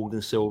like gold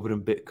and silver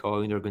and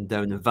Bitcoin are going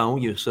down in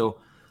value. So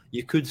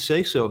you could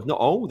say so. Not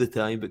all the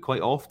time, but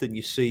quite often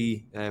you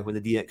see when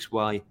the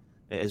DXY,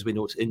 as we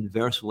know, it's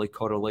inversely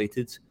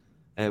correlated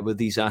with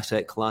these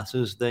asset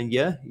classes, then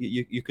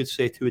you could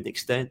say to an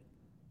extent.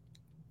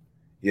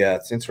 Yeah,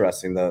 it's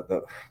interesting.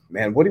 The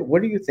man,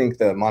 what do you think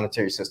the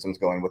monetary system's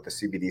going with the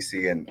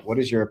CBDC, and what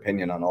is your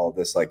opinion on all of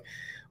this? Like,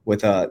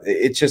 with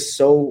it's just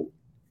so.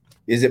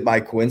 Is it by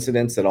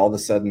coincidence that all of a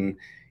sudden,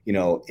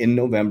 in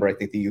November, I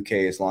think the UK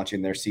is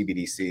launching their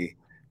CBDC.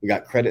 We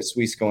got Credit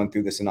Suisse going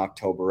through this in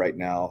October right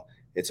now.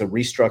 It's a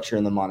restructure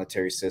in the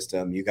monetary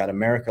system. You got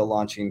America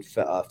launching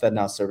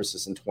FedNow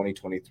services in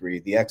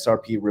 2023. The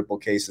XRP Ripple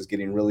case is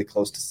getting really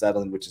close to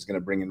settling, which is going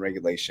to bring in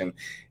regulation.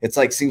 It's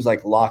seems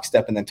like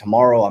lockstep. And then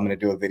tomorrow I'm going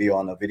to do a video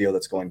on a video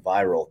that's going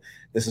viral.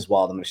 This is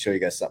wild. I'm going to show you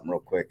guys something real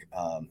quick.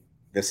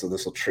 This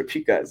will trip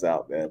you guys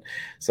out, man.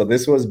 So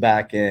this was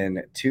back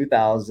in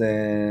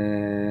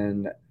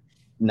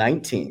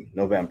 2019,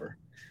 November.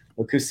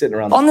 Look who's sitting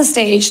around on the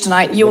stage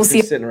tonight. You will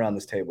see sitting around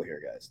this table here,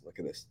 guys. Look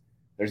at this.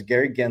 There's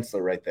Gary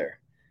Gensler right there.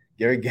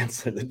 Gary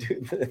Gensler, the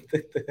dude,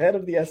 the head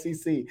of the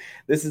SEC.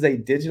 This is a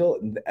digital.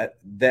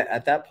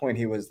 At that point,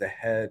 he was the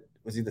head.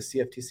 Was he the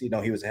CFTC?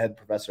 No, he was a head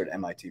professor at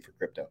MIT for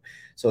crypto.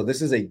 So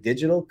this is a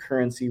digital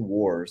currency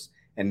wars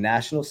and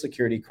national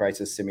security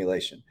crisis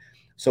simulation.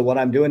 So what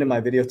I'm doing in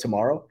my video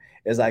tomorrow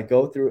is I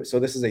go through. So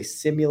this is a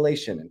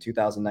simulation in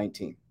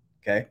 2019.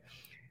 Okay,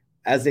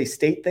 as they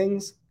state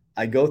things,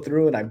 I go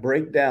through and I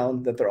break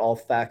down that they're all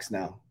facts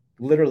now.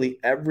 Literally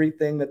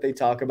everything that they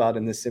talk about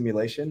in this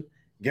simulation,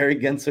 Gary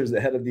Gensler's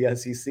the head of the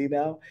SEC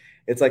now.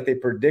 It's like they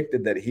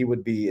predicted that he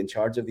would be in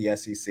charge of the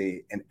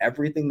SEC, and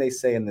everything they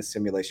say in this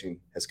simulation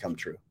has come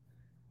true.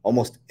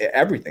 almost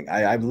everything.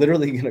 I'm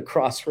literally going to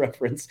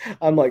cross-reference.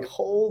 I'm like,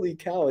 holy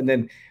cow. And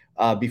then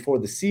before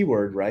the C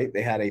word, right,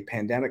 they had a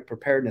pandemic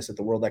preparedness at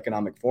the World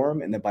Economic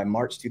Forum. And then by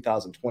March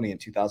 2020 and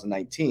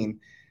 2019,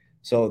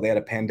 so they had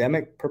a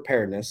pandemic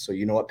preparedness. So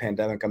you know what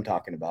pandemic I'm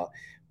talking about.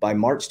 By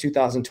March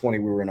 2020,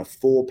 we were in a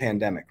full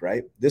pandemic,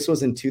 right? This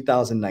was in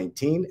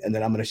 2019. And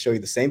then I'm going to show you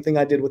the same thing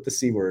I did with the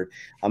C word.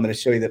 I'm going to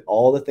show you that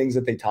all the things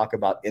that they talk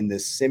about in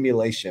this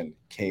simulation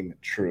came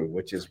true,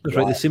 which is That's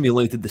right. They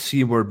simulated the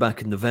C word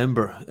back in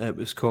November. It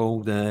was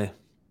called, what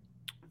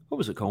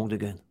was it called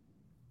again?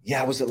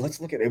 Yeah, let's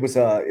look at it. It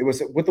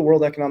was with the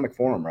World Economic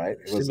Forum, right?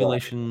 It was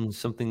simulation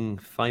something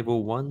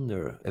 501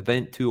 or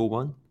event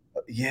 201.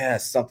 Yeah,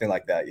 something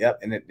like that. Yep.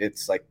 And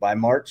it's like by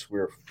March,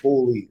 we're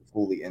fully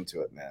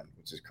into it, man,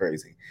 which is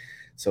crazy.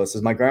 So it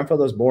says, my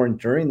grandfather was born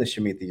during the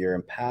Shemitah year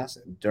and passed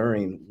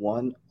during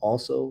one.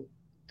 Also,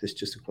 this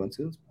just a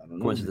coincidence? I don't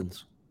know.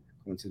 Coincidence.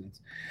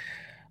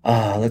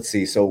 Let's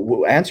see. So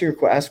we'll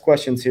ask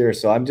questions here.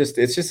 So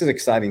it's just an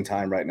exciting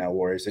time right now,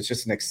 Warriors. It's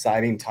just an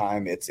exciting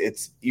time.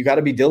 You got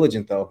to be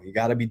diligent though. You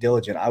got to be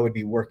diligent. I would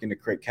be working to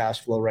create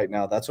cash flow right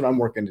now. That's what I'm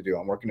working to do.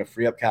 I'm working to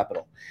free up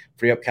capital.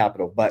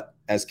 But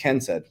as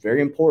Ken said,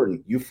 very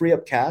important. You free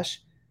up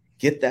cash,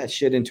 get that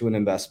shit into an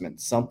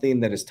investment, something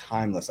that is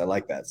timeless. I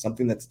like that.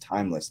 Something that's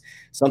timeless,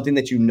 something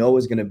that you know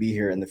is going to be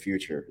here in the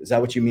future. Is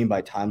that what you mean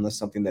by timeless?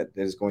 Something that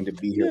is going to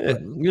be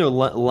here? Yeah,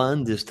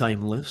 land is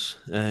timeless.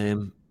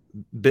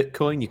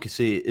 Bitcoin, you could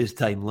say, is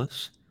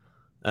timeless.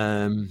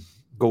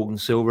 Gold and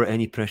silver,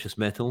 any precious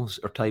metals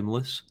are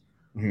timeless.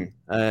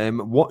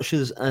 Mm-hmm.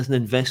 Watches as an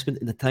investment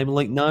in a time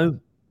like now,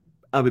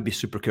 I would be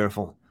super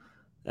careful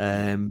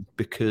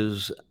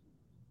because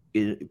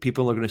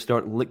people are going to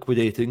start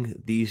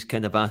liquidating these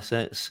kind of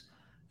assets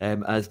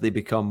as they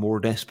become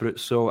more desperate.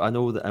 So I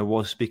know that I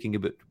was speaking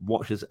about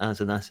watches as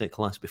an asset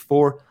class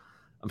before.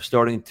 I'm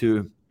starting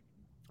to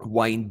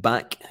wind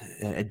back,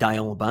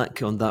 dial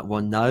back on that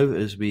one now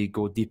as we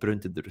go deeper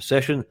into the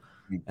recession.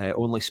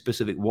 Only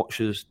specific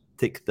watches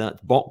tick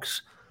that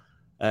box.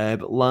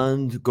 But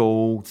land,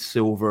 gold,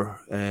 silver,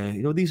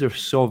 these are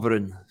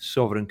sovereign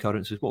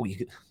currencies. Well,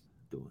 you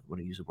don't want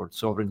to use the word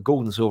sovereign.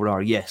 Gold and silver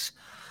are, yes.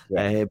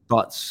 Yeah.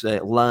 But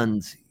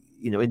land,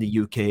 in the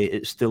UK,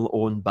 it's still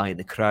owned by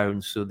the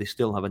Crown, so they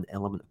still have an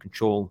element of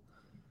control.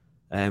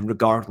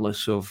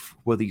 Regardless of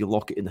whether you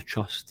lock it in a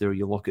trust or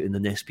you lock it in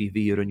an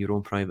SPV or in your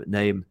own private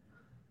name.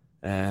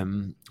 So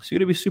you got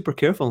to be super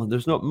careful.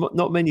 There's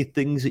not many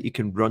things that you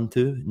can run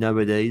to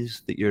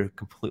nowadays that you're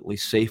completely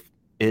safe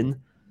in.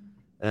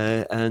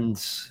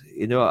 And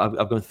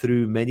I've gone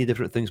through many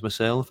different things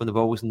myself, and I've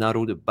always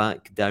narrowed it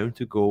back down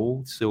to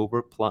gold,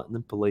 silver,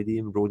 platinum,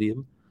 palladium,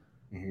 rhodium,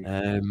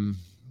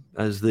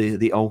 as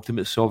the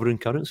ultimate sovereign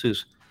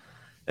currencies.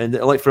 And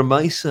like from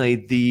my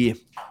side, the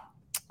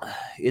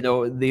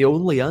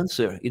only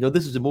answer,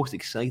 this is the most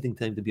exciting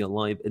time to be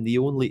alive. And the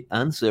only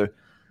answer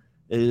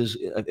is,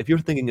 if you're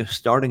thinking of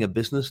starting a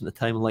business in a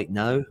time like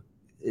now,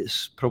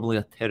 it's probably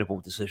a terrible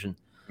decision.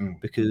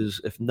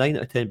 Because if 9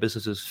 out of 10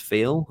 businesses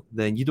fail,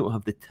 then you don't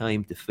have the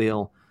time to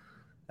fail.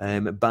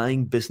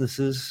 Buying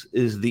businesses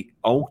is the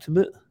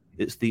ultimate.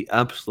 It's the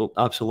absolute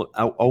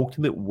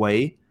ultimate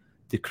way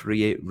to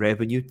create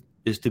revenue,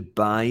 is to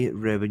buy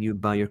revenue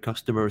by your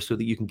customers so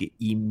that you can get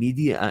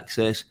immediate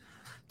access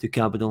to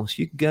capital. So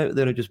you can go out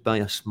there and just buy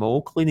a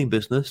small cleaning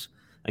business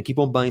and keep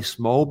on buying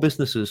small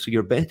businesses. So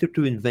you're better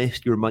to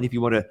invest your money if you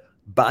want to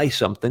buy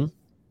something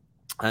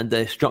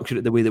and structure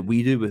it the way that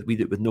we do. We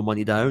do it with no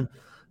money down,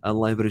 a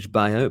leverage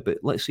buyout. But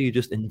let's say you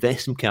just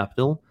invest some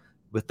capital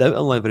without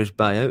a leverage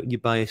buyout and you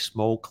buy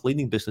small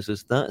cleaning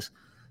businesses. That's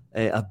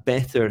a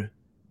better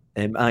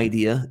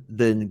idea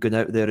than going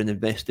out there and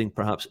investing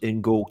perhaps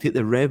in gold. Take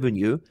the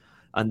revenue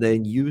and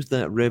then use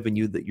that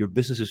revenue that your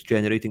business is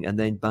generating and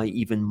then buy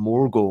even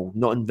more gold.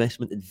 Not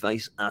investment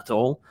advice at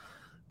all,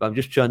 but I'm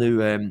just trying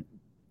to,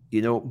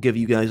 give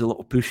you guys a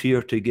little push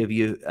here to give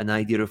you an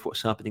idea of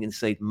what's happening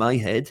inside my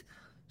head.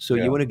 So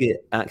you want to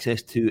get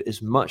access to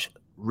as much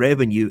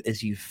revenue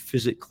as you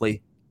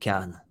physically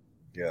can.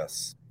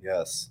 Yes.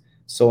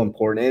 So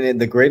important. And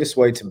the greatest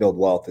way to build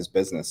wealth is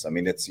business. I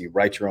mean, it's you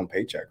write your own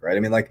paycheck, right? I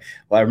mean,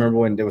 I remember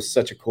when there was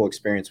such a cool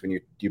experience when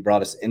you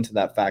brought us into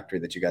that factory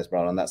that you guys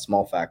brought on, that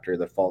small factory,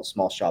 the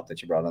small shop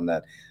that you brought on,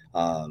 that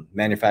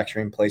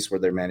manufacturing place where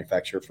they're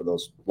manufactured for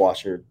those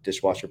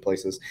dishwasher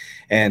places.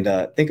 And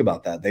think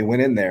about that. They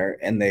went in there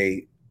and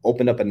they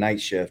opened up a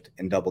night shift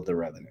and doubled their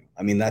revenue.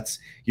 I mean,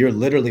 you're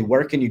literally,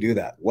 where can you do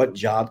that? What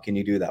job can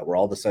you do that? Where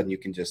all of a sudden you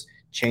can just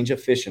change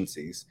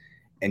efficiencies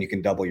and you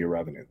can double your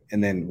revenue.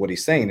 And then what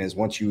he's saying is,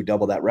 once you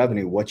double that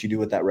revenue, what you do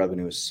with that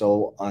revenue is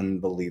so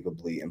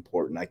unbelievably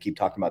important. I keep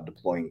talking about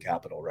deploying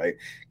capital, right?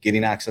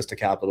 Getting access to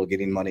capital,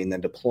 getting money, and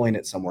then deploying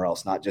it somewhere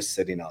else, not just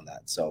sitting on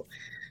that. So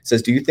it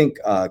says, do you think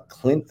a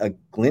Glint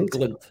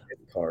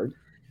card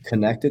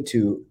connected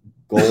to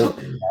gold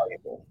is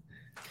valuable?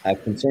 I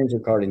have concerns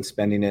regarding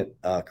spending it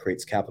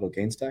creates capital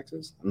gains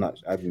taxes.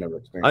 I've never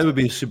experienced I would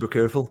be super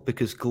careful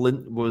because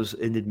Glint was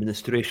in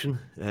administration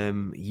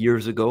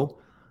years ago.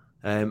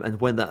 And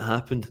when that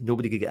happened,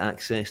 nobody could get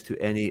access to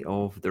any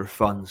of their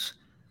funds.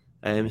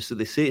 So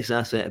they say it's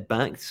asset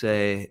backed.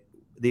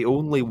 The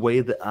only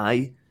way that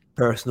I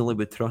personally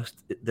would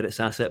trust that it's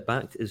asset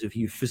backed is if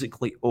you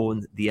physically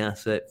own the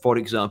asset. For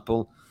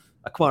example,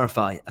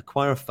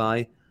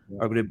 Acquirify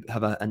are going to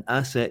have an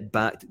asset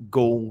backed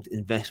gold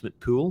investment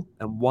pool,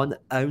 and 1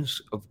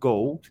 ounce of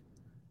gold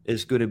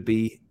is going to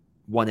be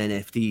 1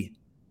 NFT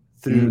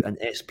through an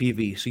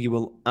SPV. So you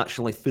will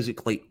actually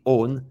physically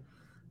own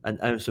an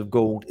ounce of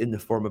gold in the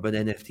form of an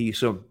NFT.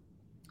 So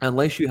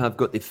unless you have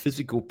got the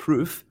physical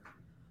proof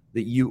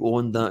that you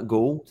own that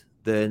gold,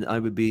 then I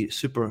would be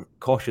super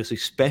cautious,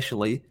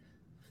 especially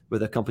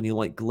with a company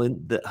like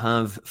Glint that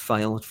have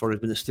filed for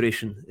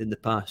administration in the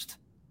past.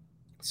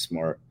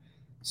 Smart.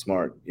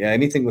 Yeah,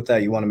 anything with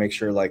that, you want to make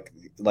sure, like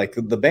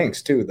the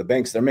banks too. The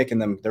banks,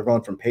 they're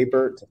going from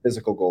paper to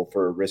physical gold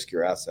for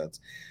riskier assets.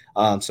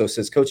 So it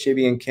says, Coach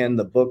JB and Ken,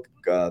 the book,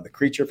 The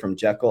Creature from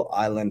Jekyll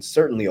Island,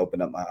 certainly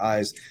opened up my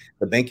eyes.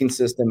 The banking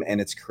system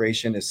and its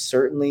creation is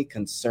certainly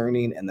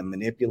concerning, and the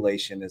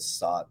manipulation is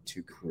sought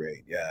to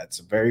create. Yeah, it's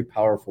a very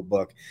powerful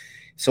book.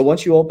 So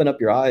once you open up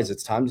your eyes,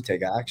 it's time to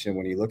take action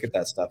when you look at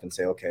that stuff and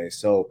say, okay,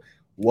 so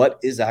what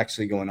is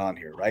actually going on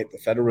here, right? The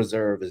Federal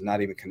Reserve is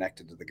not even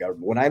connected to the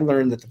government. When I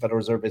learned that the Federal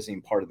Reserve isn't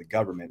even part of the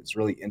government, it's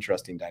really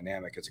interesting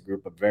dynamic. It's a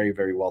group of very,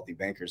 very wealthy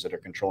bankers that are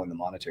controlling the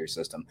monetary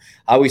system.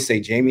 I always say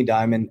Jamie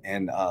Dimon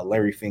and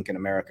Larry Fink in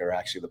America are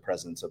actually the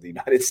presidents of the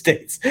United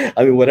States.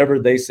 I mean, whatever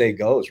they say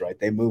goes, right?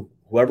 They move.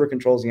 Whoever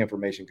controls the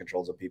information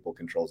controls the people,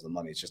 controls the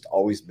money. It's just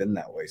always been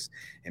that way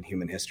in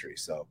human history.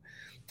 So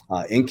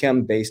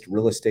income-based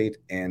real estate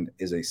and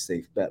is a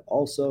safe bet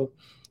also.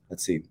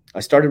 Let's see.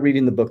 I started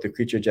reading the book, The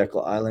Creature of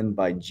Jekyll Island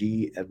by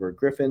G. Edward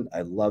Griffin.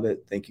 I love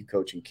it. Thank you,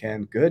 Coach and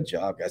Ken. Good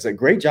job, guys. A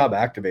great job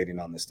activating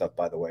on this stuff,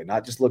 by the way,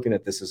 not just looking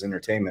at this as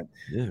entertainment.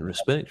 Yeah,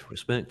 respect.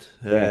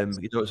 Yeah.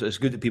 It's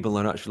good that people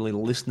are actually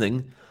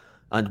listening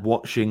and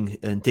watching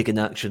and taking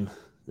action,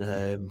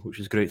 which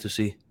is great to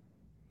see.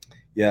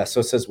 Yeah, so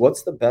it says,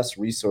 what's the best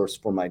resource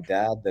for my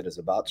dad that is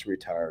about to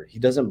retire? He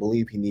doesn't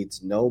believe he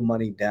needs no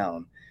money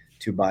down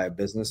to buy a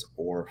business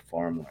or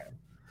farmland.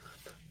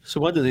 So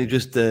why don't they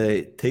just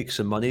take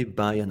some money,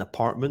 buy an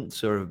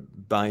apartment or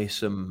buy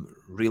some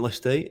real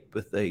estate,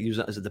 use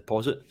that as a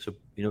deposit? So,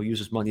 use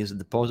this money as a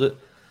deposit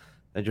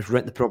and just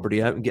rent the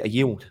property out and get a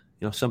yield,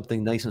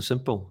 something nice and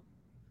simple.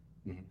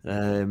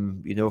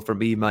 Mm-hmm. For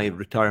me, my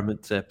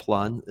retirement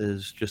plan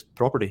is just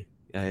property.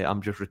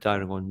 I'm just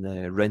retiring on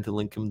rental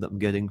income that I'm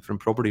getting from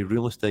property,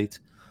 real estate.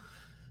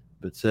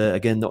 But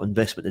again, not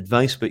investment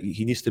advice, but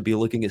he needs to be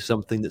looking at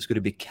something that's going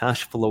to be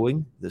cash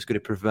flowing, that's going to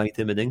provide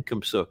him an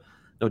income. So,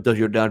 does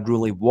your dad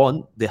really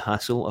want the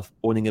hassle of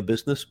owning a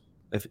business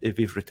if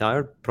he's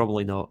retired?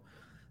 Probably not.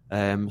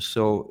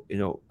 So,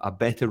 a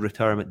better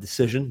retirement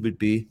decision would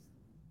be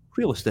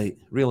real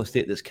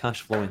estate that's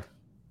cash flowing.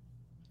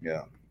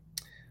 Yeah.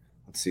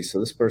 Let's see. So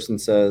this person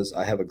says,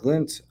 I have a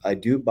Glint. I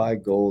do buy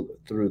gold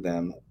through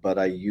them, but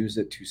I use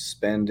it to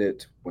spend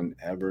it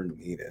whenever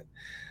needed.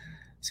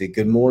 See,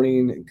 good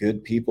morning,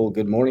 good people.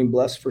 Good morning,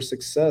 blessed for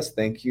success.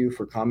 Thank you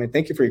for comment.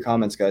 Thank you for your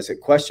comments, guys.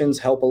 Questions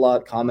help a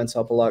lot. Comments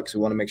help a lot because we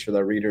want to make sure that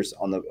our readers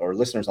or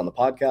listeners on the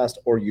podcast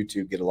or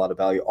YouTube get a lot of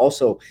value.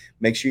 Also,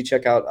 make sure you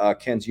check out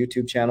Ken's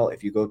YouTube channel.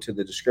 If you go to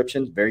the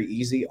description, very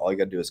easy. All you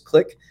got to do is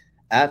click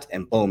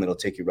and boom, it'll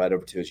take you right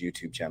over to his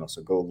YouTube channel.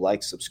 So go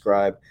like,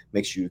 subscribe,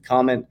 make sure you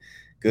comment.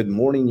 Good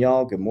morning,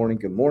 y'all. Good morning.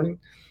 Good morning.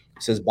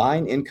 It says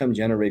buying income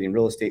generating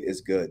real estate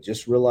is good.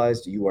 Just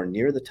realize you are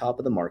near the top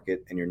of the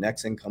market and your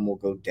next income will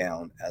go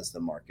down as the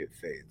market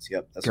fades.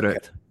 Yep. That's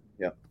correct. Okay.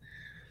 Yep.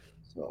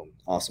 So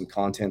awesome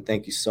content.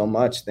 Thank you so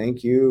much.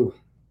 Thank you.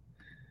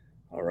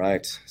 All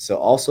right. So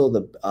also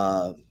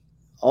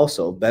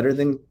Better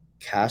Than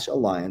Cash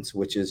Alliance,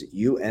 which is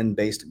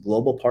UN-based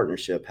global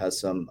partnership, has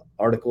some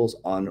articles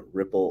on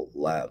Ripple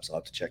Labs. I'll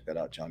have to check that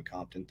out. John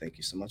Compton. Thank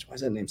you so much. Why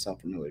does that name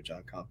sound familiar?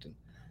 John Compton.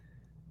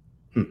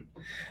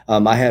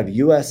 I have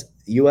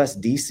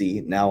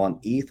USDC now on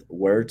ETH.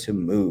 Where to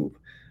move?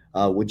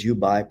 Would you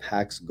buy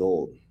Pax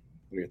Gold?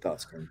 What are your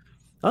thoughts, Karen?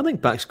 I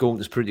think Pax Gold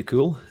is pretty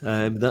cool.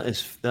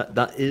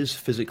 That is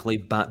physically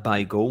backed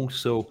by gold.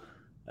 So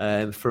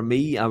for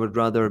me, I would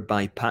rather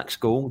buy Pax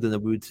Gold than I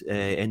would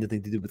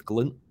anything to do with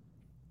Glint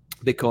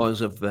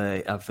because of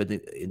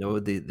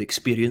the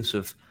experience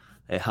of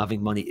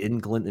having money in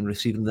Glint and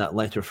receiving that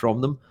letter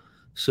from them.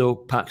 So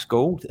Pax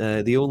Gold,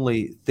 the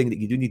only thing that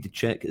you do need to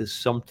check is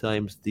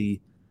sometimes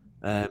the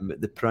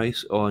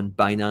price on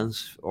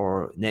Binance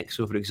or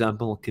Nexo, for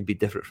example, can be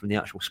different from the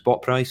actual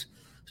spot price.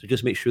 So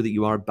just make sure that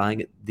you are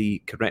buying at the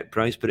correct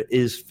price, but it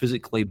is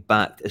physically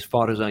backed as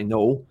far as I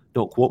know.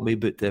 Don't quote me,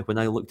 but when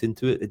I looked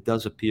into it, it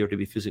does appear to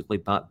be physically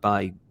backed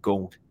by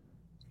gold.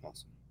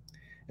 Awesome.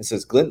 It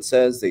says, Glint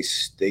says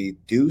they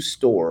do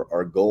store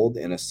our gold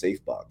in a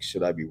safe box.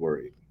 Should I be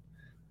worried?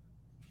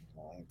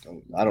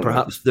 I don't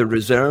Perhaps know. the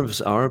reserves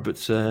are, but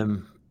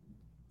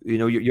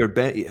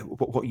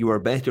what you are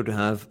better to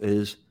have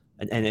is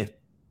an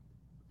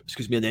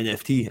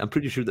NFT. I'm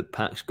pretty sure that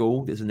Pax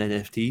Gold is an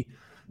NFT,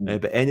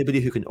 but anybody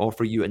who can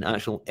offer you an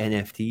actual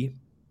NFT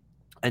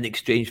in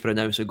exchange for an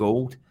ounce of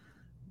gold,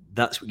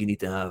 that's what you need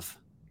to have.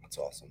 That's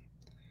awesome.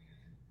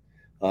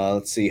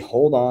 Let's see.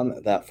 Hold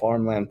on, that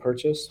farmland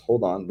purchase.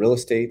 Hold on, real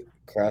estate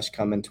crash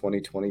coming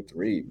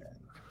 2023, man.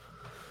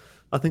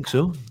 I think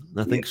so.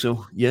 I think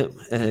so. Yeah,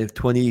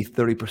 20,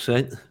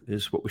 30%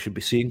 is what we should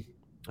be seeing,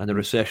 and a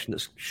recession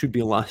that should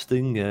be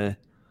lasting, the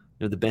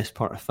best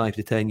part of 5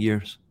 to 10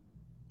 years.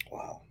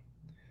 Wow.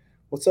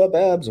 What's up,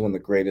 Abs? One of the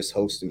greatest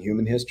hosts in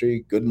human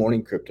history. Good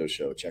Morning Crypto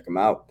Show. Check them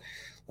out.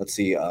 Let's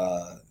see.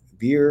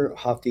 Veer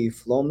Hafti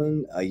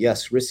Floman.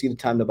 Yes, risky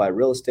time to buy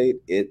real estate.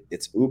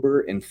 It's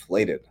uber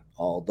inflated.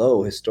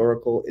 Although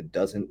historical, it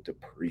doesn't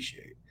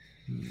depreciate.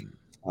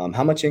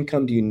 How much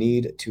income do you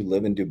need to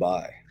live in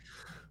Dubai?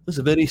 That's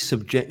a very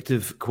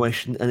subjective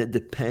question, and it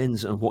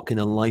depends on what kind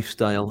of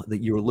lifestyle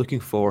that you're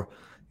looking for.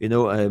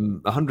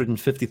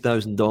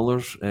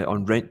 $150,000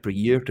 on rent per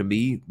year to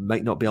me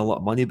might not be a lot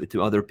of money, but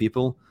to other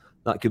people,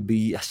 that could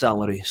be a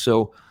salary.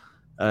 So,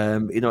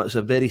 it's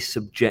a very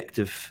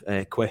subjective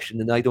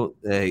question, and I don't,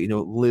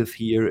 live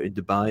here in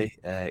Dubai,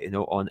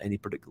 on any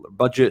particular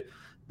budget.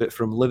 But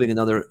from living in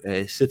other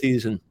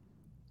cities, and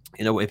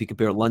if you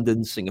compare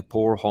London,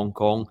 Singapore, Hong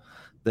Kong,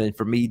 then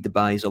for me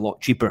Dubai is a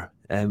lot cheaper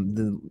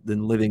than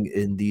living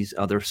in these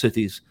other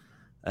cities.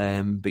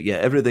 But yeah,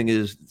 everything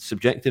is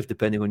subjective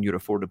depending on your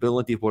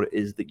affordability, what it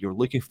is that you're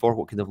looking for,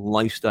 what kind of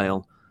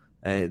lifestyle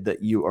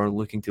that you are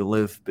looking to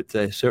live. But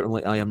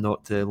certainly I am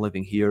not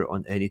living here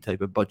on any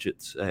type of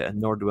budget, and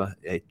nor do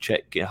I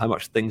check how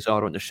much things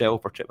are on the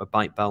shelf or check my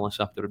bank balance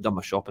after I've done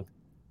my shopping.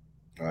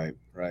 Right.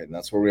 And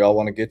that's where we all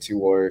want to get to,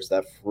 Warriors,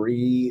 that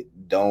free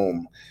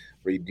dome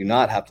where you do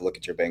not have to look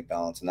at your bank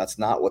balance. And that's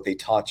not what they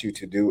taught you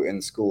to do in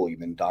school. You've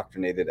been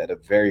indoctrinated at a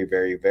very,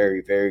 very,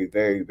 very, very,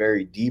 very,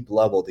 very deep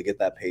level to get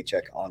that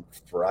paycheck on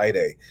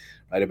Friday.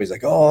 Right? Everybody's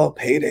like, oh,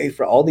 payday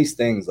for all these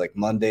things. Like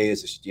Monday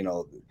is,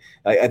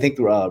 I think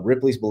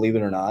Ripley's, believe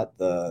it or not,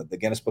 the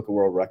Guinness Book of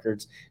World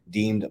Records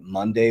deemed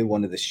Monday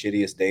one of the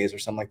shittiest days or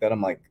something like that.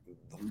 I'm like,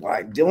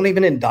 why? Don't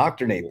even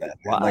indoctrinate that.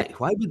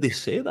 Why would they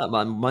say that,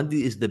 man?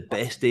 Monday is the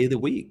best day of the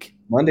week.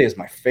 Monday is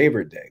my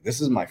favorite day.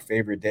 This is my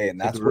favorite day. And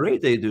that's a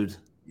great day, dude.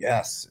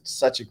 Yes, it's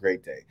such a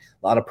great day.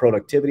 A lot of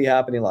productivity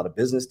happening, a lot of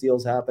business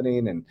deals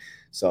happening. And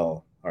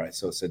so, all right.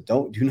 So it said,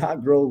 do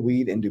not grow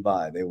weed in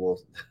Dubai. They will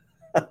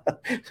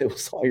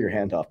saw your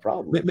hand off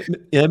probably.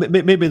 Yeah,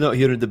 maybe not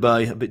here in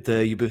Dubai, but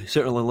you'd be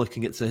certainly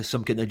looking at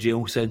some kind of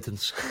jail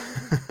sentence.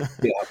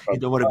 Yeah, you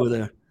don't want to go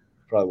there.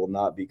 Probably will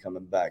not be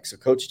coming back. So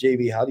Coach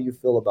JB, how do you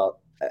feel about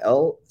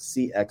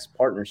LCX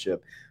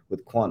partnership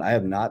with Quant? I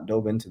have not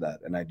dove into that,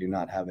 and I do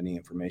not have any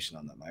information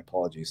on that. My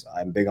apologies.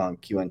 I'm big on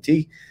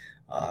QNT.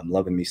 I'm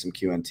loving me some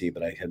QNT,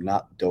 but I have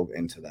not dove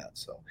into that.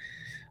 So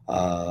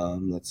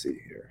let's see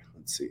here.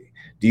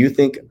 Do you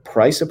think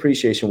price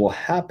appreciation will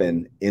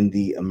happen in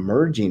the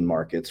emerging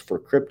markets for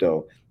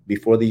crypto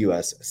before the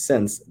U.S.,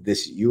 since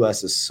this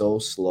U.S. is so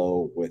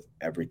slow with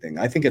everything?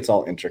 I think it's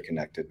all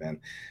interconnected, man.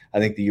 I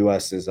think the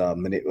U.S. is I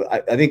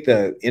think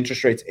the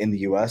interest rates in the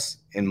U.S.,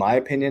 in my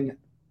opinion,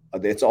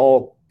 it's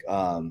all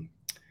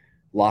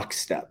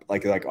lockstep.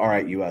 Like, all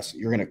right, U.S.,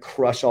 you're going to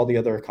crush all the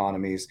other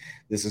economies.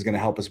 This is going to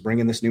help us bring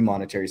in this new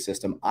monetary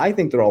system. I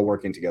think they're all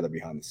working together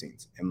behind the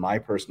scenes, in my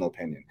personal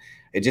opinion.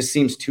 It just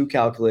seems too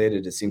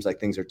calculated. It seems like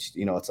things are,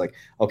 it's like,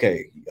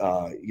 okay,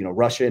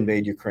 Russia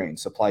invade Ukraine,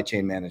 supply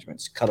chain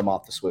management, cut them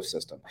off the SWIFT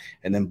system.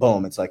 And then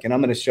boom, it's like, and I'm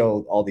going to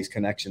show all these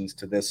connections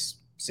to this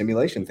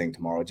simulation thing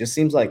tomorrow. It just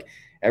seems like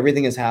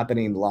everything is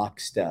happening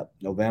lockstep.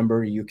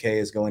 November, UK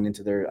is going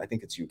into their, I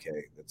think it's UK.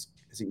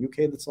 Is it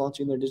UK that's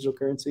launching their digital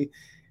currency?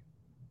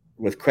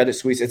 With Credit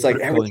Suisse, it's like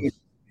Bitcoin. Everything.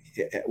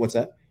 What's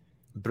that?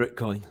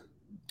 Bitcoin.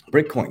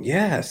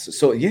 Yes.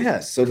 So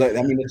yes. So that,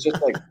 it's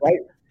just like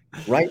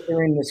right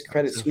during this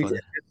Credit Suisse,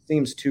 it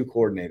seems too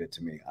coordinated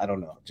to me. I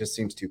don't know. It just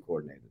seems too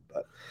coordinated.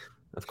 But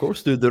of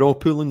course, dude, they're all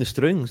pulling the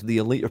strings. The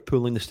elite are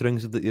pulling the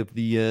strings of the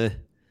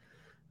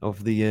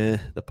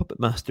puppet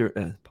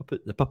master,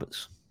 the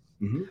puppets.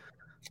 Mm-hmm.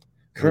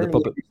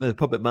 The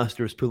puppet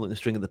master is pulling the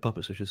string of the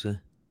puppets, I should say.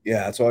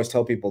 Yeah, that's why I always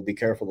tell people, be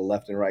careful. The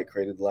left and right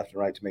created the left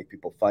and right to make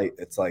people fight.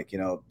 It's like,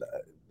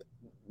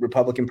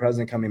 Republican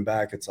president coming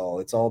back. It's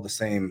all the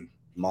same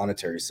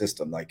monetary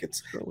system. Like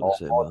it's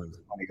all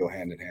money go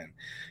hand in hand.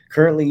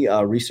 Currently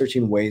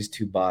researching ways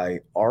to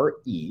buy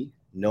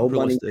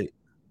real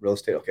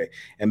estate. Okay.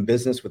 And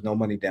business with no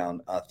money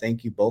down.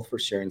 Thank you both for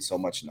sharing so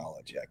much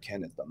knowledge. Yeah.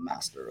 Ken is the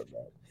master of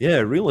that. Yeah.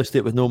 Real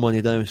estate with no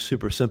money down is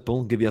super simple.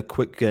 I'll give you a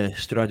quick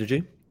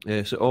strategy.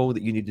 So all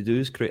that you need to do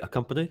is create a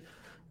company.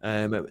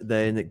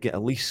 Then get a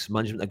lease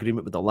management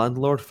agreement with the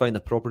landlord, find a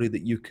property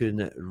that you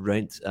can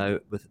rent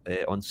out with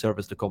on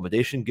serviced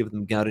accommodation, give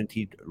them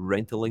guaranteed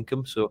rental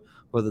income. So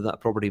whether that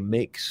property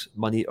makes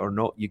money or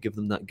not, you give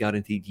them that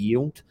guaranteed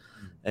yield.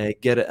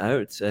 Get it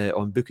out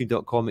on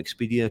Booking.com,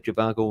 Expedia,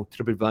 Trivago,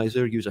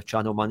 TripAdvisor. Use a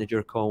channel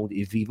manager called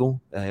Evivo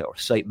or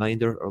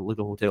SiteMinder or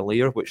Little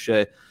Hotelier, which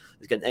has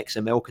got an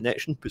XML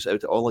connection, puts it out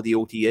to all of the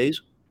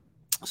OTAs.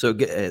 So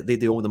they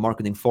do all the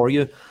marketing for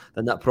you.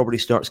 Then that property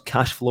starts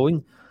cash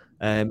flowing.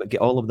 Get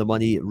all of the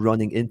money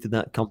running into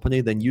that company,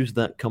 then use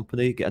that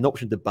company, get an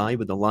option to buy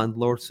with the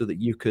landlord so that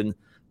you can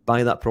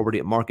buy that property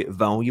at market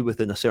value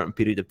within a certain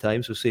period of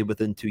time. So say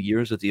within 2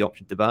 years is the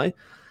option to buy.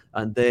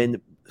 And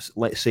then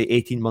let's say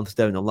 18 months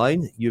down the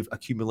line, you've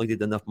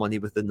accumulated enough money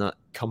within that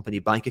company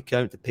bank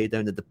account to pay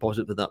down the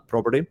deposit of that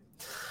property.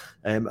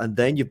 And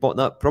then you've bought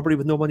that property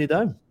with no money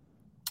down.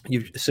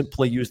 You've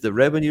simply used the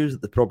revenues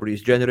that the property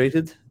has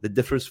generated, the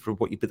difference from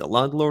what you pay the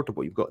landlord to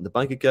what you've got in the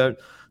bank account.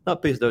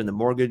 That pays down the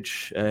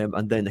mortgage,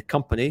 and then the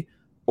company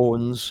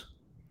owns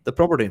the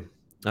property.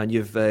 And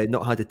you've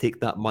not had to take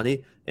that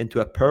money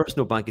into a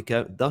personal bank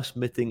account, thus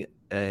meeting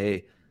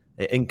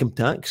income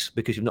tax,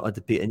 because you've not had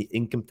to pay any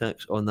income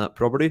tax on that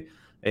property.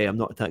 I'm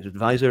not a tax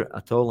advisor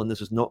at all, and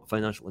this is not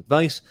financial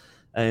advice.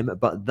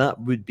 But that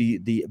would be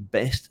the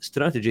best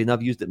strategy. And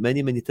I've used it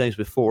many, many times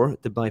before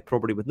to buy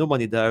property with no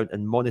money down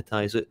and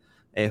monetize it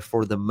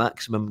for the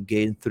maximum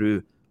gain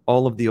through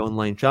all of the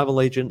online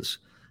travel agents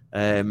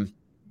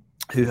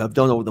who have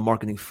done all the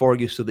marketing for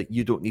you so that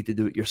you don't need to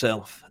do it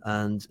yourself.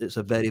 And it's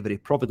a very, very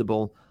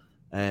profitable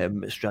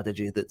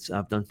strategy that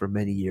I've done for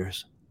many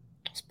years.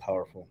 It's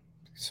powerful.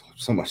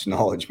 So much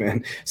knowledge,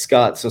 man.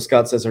 Scott. So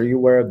Scott says, are you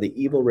aware of the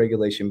evil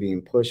regulation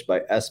being pushed by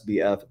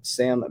SBF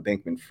Sam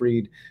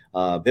Bankman-Fried?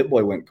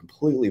 BitBoy went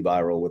completely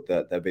viral with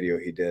that video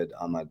he did.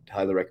 I'd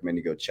highly recommend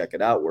you go check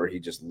it out, where he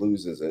just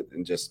loses it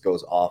and just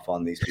goes off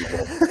on these people.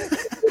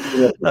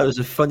 That was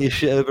the funniest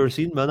shit I've ever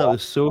seen, man. That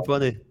was so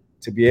funny.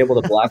 To be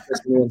able to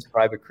blacklist anyone's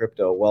private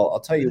crypto. Well, I'll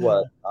tell you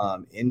what,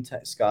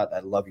 Scott, I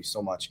love you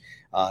so much.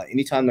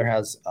 Anytime there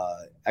has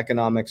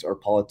economics or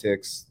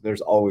politics,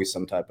 there's always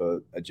some type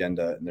of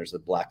agenda, and there's a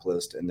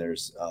blacklist, and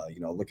there's,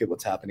 look at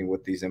what's happening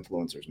with these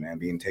influencers, man,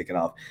 being taken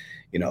off.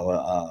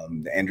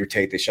 Andrew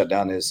Tate, they shut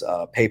down his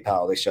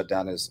PayPal, they shut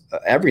down his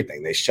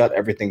everything. They shut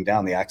everything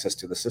down, the access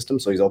to the system.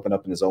 So he's opened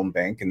up in his own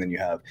bank. And then you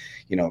have,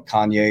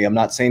 Kanye. I'm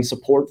not saying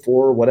support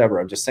for whatever.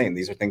 I'm just saying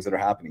these are things that are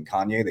happening.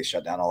 Kanye, they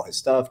shut down all his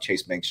stuff.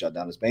 Chase Bank shut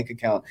down his bank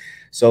account.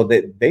 So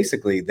that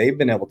basically they've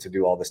been able to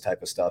do all this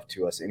type of stuff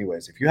to us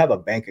anyways. If you have a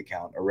bank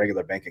account, a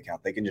regular bank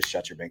account, they can just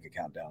shut your bank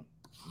account down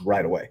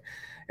right away.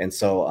 And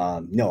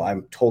so, no,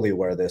 I'm totally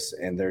aware of this.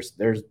 And there's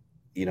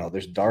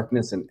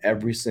darkness in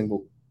every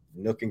single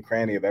nook and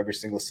cranny of every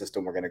single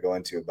system we're going to go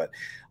into. But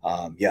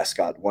yeah,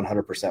 Scott,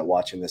 100%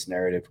 watching this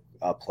narrative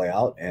play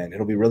out, and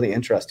it'll be really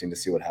interesting to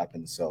see what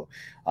happens. So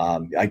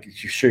I'm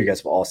sure you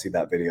guys will all see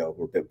that video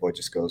where BitBoy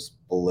just goes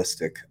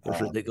ballistic. It's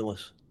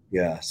ridiculous.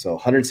 Yeah. So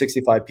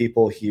 165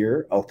 people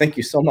here. Oh, thank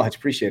you so much.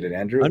 Appreciate it,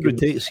 Andrew. Andrew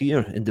Tate's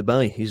here in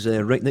Dubai. He's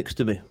right next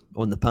to me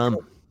on the Palm.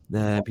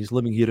 He's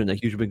living here in a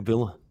huge big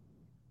villa.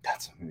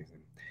 That's amazing.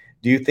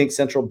 Do you think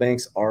central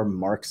banks are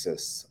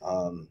Marxists?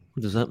 What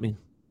does that mean?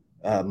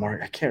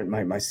 Mark, I can't.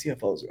 My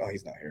CFO.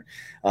 He's not here.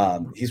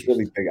 He's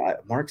really big.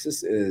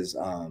 Marxist is.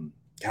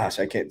 Gosh,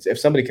 I can't. If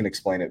somebody can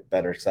explain it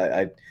better,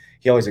 because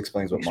he always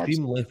explains what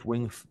extreme Marxist. left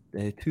wing,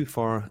 too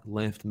far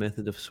left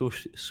method of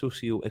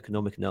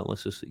socio-economic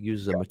analysis that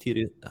uses a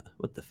material.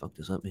 What the fuck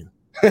does that mean?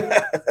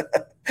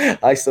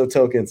 ISO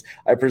tokens.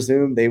 I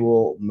presume they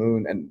will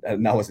moon,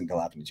 and that wasn't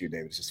gonna happen to you,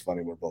 David. It's just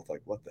funny. We're both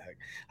like, what the heck?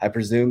 I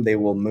presume they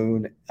will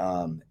moon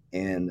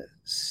and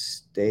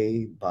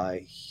stay by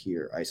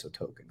here. ISO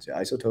tokens. Yeah,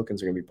 ISO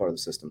tokens are gonna be part of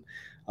the system.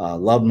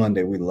 Love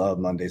Monday. We love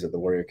Mondays at the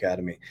Warrior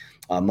Academy.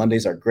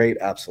 Mondays are great.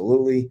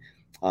 Absolutely.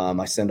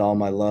 I send all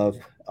my love,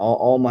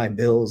 all my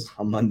bills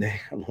on Monday.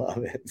 I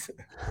love it.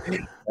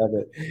 Love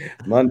it.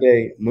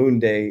 Monday, Moon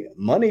Day,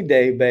 Money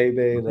Day,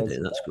 baby.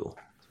 That's cool.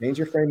 Change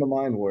your frame of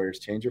mind, Warriors.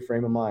 Change your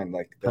frame of mind.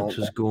 Like,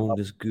 Precious gold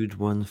is good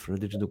one for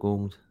digital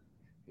gold.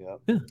 Yeah,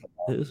 it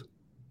is.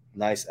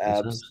 Nice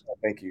abs.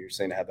 Thank you. You're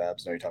saying to have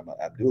abs. No, you're talking about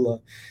Abdullah.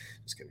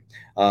 Just kidding.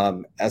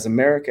 As an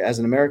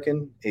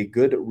American, a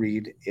good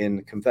read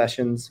in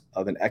Confessions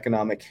of an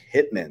Economic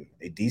Hitman,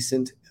 a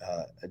descent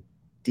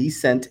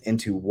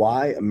into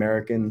why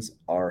Americans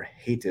are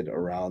hated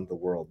around the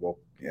world. Well,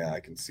 yeah, I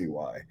can see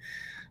why.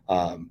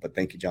 But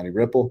thank you, Johnny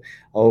Ripple.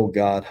 Oh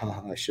God,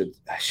 I shouldn't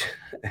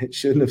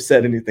have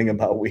said anything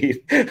about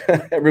weed.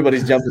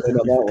 Everybody's jumping in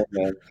on that one,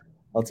 man.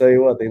 I'll tell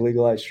you what, they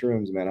legalized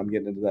shrooms, man. I'm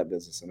getting into that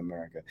business in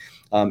America.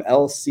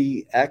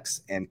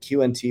 LCX and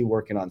QNT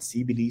working on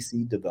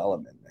CBDC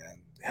development,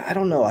 man. I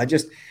don't know. I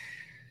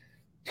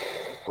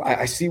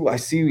see, when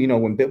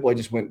BitBoy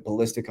just went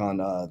ballistic on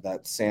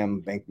that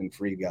Sam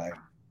Bankman-Fried guy,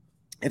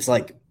 it's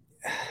like,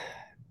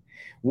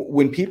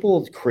 when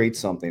people create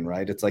something,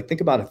 right? It's like,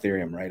 think about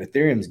Ethereum, right?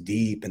 Ethereum's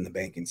deep in the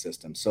banking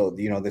system. So,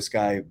 this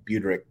guy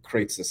Budrik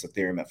creates this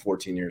Ethereum at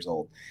 14 years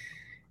old.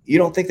 You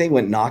don't think they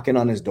went knocking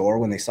on his door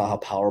when they saw how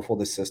powerful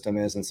this system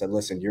is and said,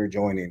 listen, you're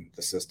joining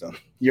the system.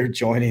 You're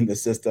joining the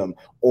system,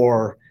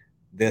 or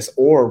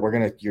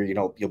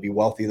you'll be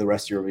wealthy. The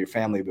rest of your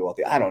family will be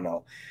wealthy. I don't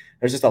know.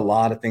 There's just a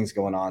lot of things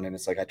going on. And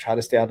it's like, I try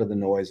to stay out of the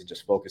noise and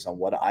just focus on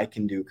what I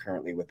can do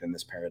currently within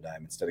this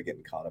paradigm instead of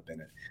getting caught up in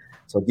it.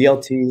 So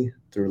DLT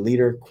through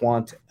Leader,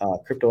 Quant,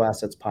 Crypto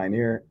Assets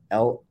Pioneer,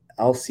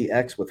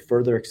 LCX with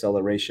further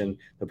acceleration,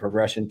 the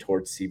progression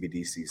towards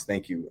CBDCs.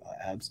 Thank you,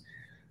 Abs.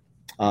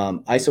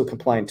 ISO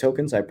compliant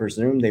tokens, I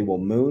presume they will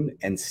moon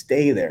and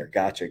stay there.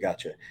 Gotcha.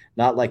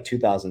 Not like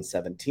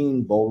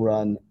 2017 bull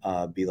run,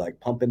 be like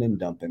pumping and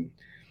dumping.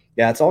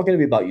 Yeah, it's all going to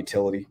be about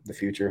utility, the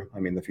future. I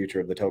mean, the future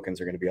of the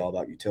tokens are going to be all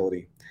about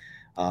utility.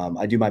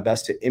 I do my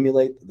best to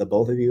emulate the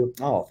both of you.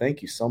 Oh,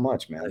 thank you so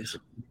much, man. It's a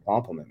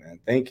compliment, man.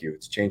 Thank you.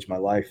 It's changed my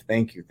life.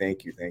 Thank you.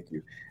 Thank you. Thank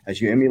you.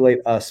 As you emulate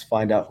us,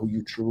 find out who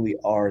you truly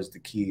are is the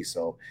key.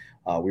 So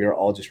we are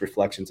all just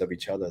reflections of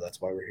each other. That's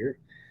why we're here.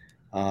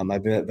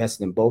 I've been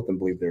invested in both and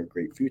believe they're a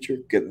great future.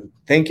 Good.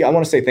 Thank you. I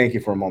want to say thank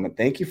you for a moment.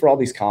 Thank you for all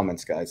these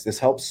comments, guys. This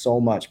helps so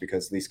much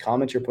because these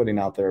comments you're putting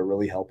out there are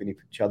really helping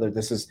each other.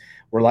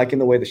 We're liking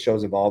the way the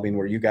show's evolving,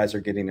 where you guys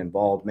are getting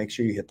involved. Make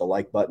sure you hit the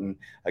like button.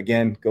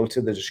 Again, go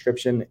to the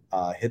description,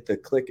 hit the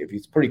click. If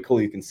it's pretty cool,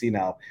 you can see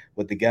now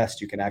with the guest,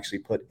 you can actually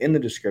put in the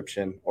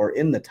description or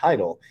in the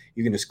title,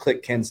 you can just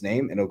click Ken's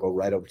name and it'll go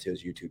right over to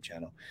his YouTube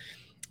channel.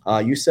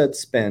 You said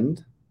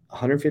spend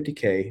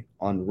 $150K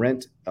on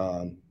rent,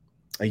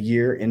 a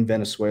year in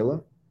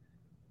Venezuela.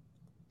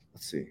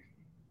 Let's see.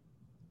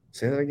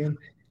 Say that again.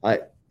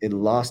 It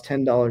lost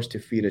 $10 to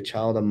feed a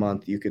child a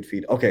month. You could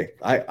feed. Okay,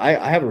 I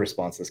have a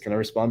response to this. Can I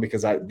respond?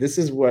 Because this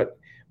is what,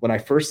 when I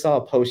first saw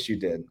a post you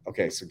did.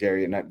 Okay, so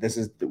Gary, and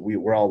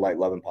we're all like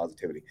love and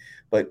positivity.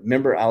 But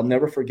remember, I'll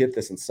never forget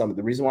this. And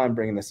the reason why I'm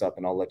bringing this up,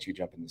 and I'll let you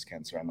jump in this,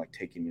 Ken. So I'm like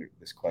taking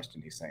this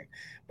question he's saying.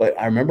 But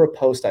I remember a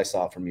post I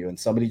saw from you, and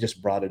somebody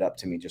just brought it up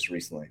to me just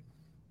recently.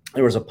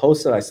 There was a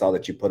post that I saw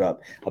that you put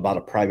up about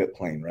a private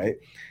plane, right?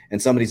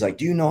 And somebody's like,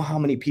 do you know how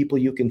many people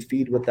you can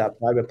feed with that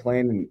private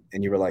plane?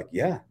 And you were like,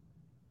 yeah,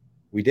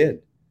 we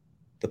did.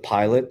 The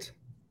pilot,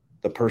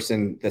 the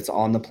person that's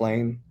on the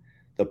plane,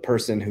 the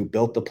person who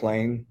built the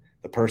plane,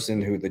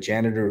 the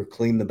janitor who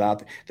cleaned the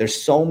bathroom.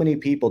 There's so many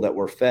people that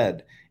were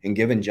fed and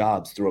given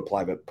jobs through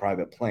a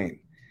private plane.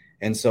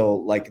 And so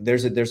like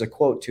there's a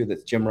quote too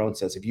that Jim Rohn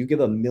says, if you give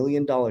 $1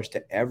 million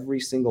to every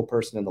single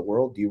person in the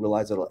world, do you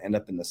realize it'll end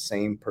up in the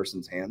same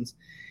person's hands?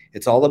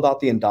 It's all about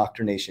the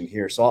indoctrination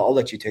here. So I'll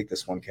let you take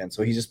this one, Ken.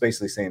 So he's just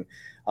basically saying,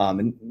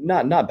 and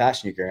not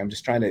bashing you, Gary. I'm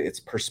just it's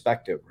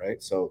perspective,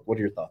 right? So what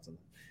are your thoughts on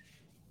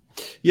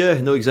that? Yeah,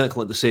 no,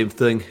 exactly the same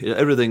thing.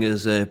 Everything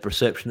is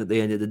perception at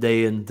the end of the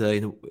day. And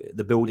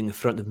the building in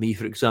front of me,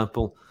 for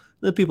example,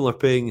 the people are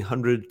paying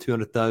 100,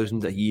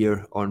 200,000 a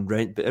year on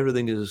rent, but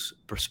everything is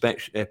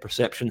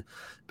perception.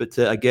 But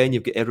again,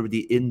 you've got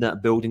everybody in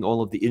that building,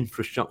 all of the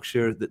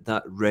infrastructure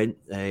that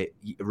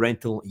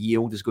rental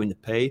yield is going to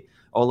pay,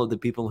 all of the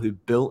people who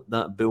built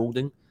that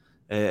building,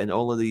 and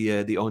all of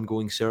the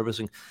ongoing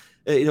servicing.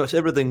 It's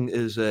everything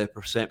is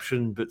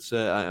perception. But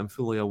I'm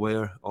fully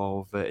aware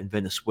of in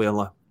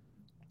Venezuela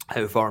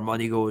how far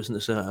money goes, and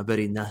it's a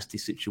very nasty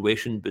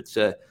situation. But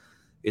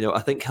I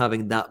think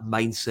having that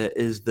mindset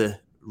is the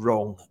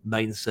wrong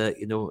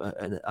mindset,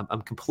 and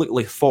I'm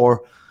completely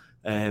for,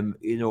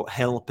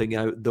 helping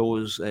out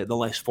those the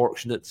less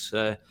fortunate,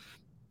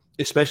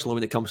 especially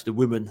when it comes to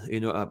women.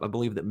 I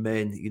believe that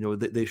men,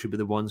 they should be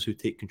the ones who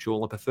take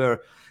control.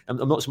 I'm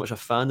not so much a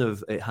fan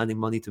of handing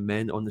money to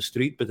men on the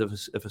street, but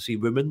if I see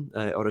women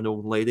or an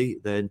old lady,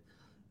 then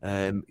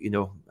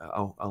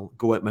I'll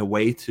go out my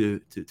way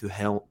to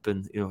help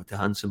and to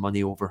hand some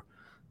money over.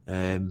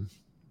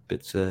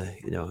 But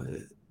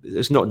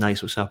it's not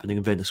nice what's happening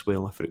in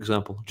Venezuela, for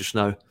example, just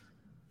now.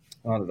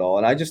 Not at all.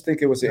 And I just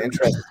think it was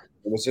interesting.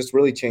 It was just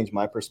really changed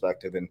my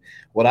perspective. And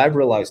what I've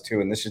realized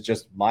too, and this is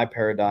just my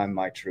paradigm,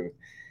 my truth,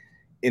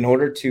 in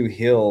order to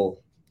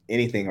heal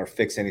anything or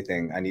fix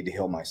anything, I need to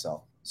heal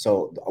myself.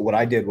 So what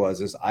I did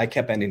is I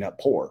kept ending up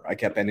poor. I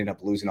kept ending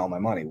up losing all my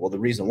money. Well, the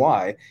reason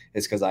why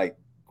is because I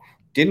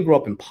didn't grow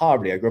up in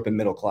poverty. I grew up in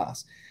middle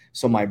class.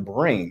 So my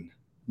brain,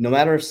 no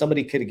matter if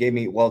somebody could have gave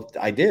me, well,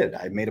 I did.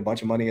 I made a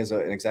bunch of money as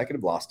an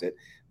executive, lost it.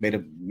 Made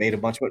a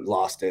bunch of it,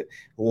 lost it.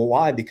 Well,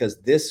 why?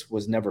 Because this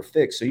was never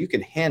fixed. So you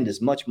can hand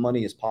as much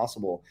money as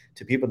possible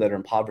to people that are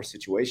in impoverished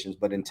situations.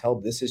 But until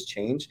this is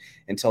changed,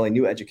 until a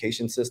new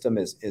education system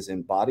is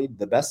embodied,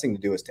 the best thing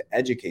to do is to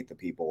educate the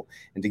people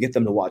and to get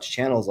them to watch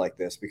channels like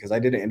this. Because I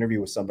did an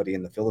interview with somebody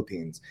in the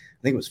Philippines.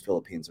 I think it was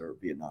Philippines or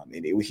Vietnam.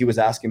 He was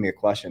asking me a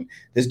question.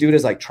 This dude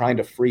is like trying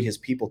to free his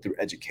people through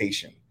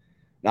education.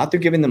 Not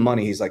through giving them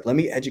money. He's like, let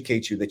me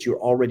educate you that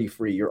you're already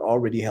free. You're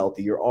already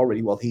healthy. You're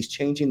already well. He's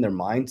changing their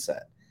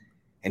mindset.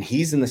 And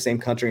he's in the same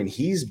country and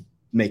he's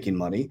making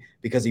money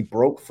because he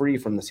broke free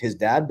from this. His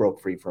dad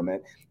broke free from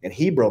it and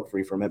he broke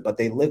free from it, but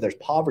there's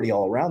poverty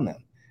all around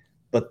them,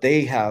 but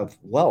they have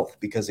wealth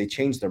because they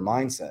changed their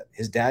mindset.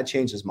 His dad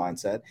changed his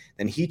mindset,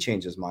 then he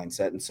changed his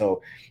mindset. And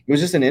so it was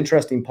just an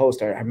interesting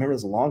post. I remember it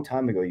was a long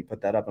time ago. You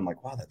put that up. I'm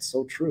like, wow, that's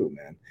so true,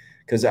 man.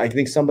 Because I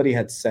think somebody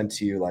had sent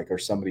to you or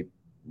somebody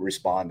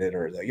responded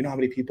or how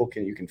many people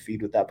you can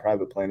feed with that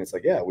private plane? It's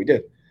like, yeah, we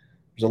did.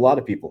 There's a lot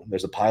of people.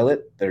 There's a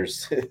pilot.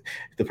 There's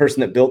the person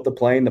that built the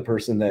plane, the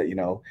person that,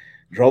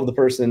 drove the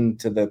person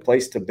to the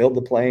place to build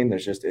the plane.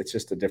 It's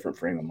just a different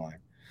frame of mind.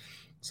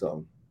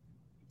 So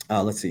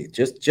let's see.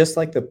 Just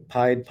like the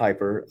Pied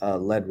Piper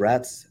led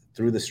rats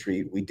through the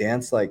street, we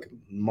dance like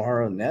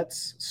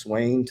marionettes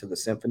swaying to the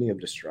symphony of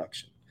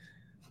destruction.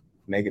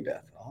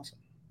 Megadeth. Awesome.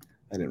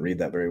 I didn't read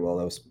that very well.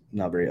 That was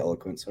not very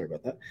eloquent. Sorry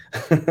about that.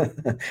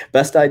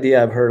 Best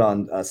idea I've heard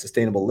on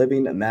sustainable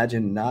living.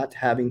 Imagine not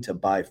having to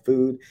buy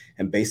food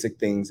and basic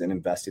things and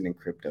investing in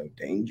crypto.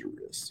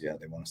 Dangerous. Yeah,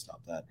 they want to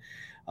stop that.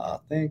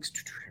 Thanks.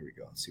 Here we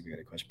go. Let's see if we got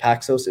a question.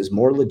 Paxos is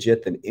more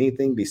legit than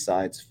anything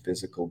besides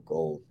physical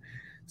gold.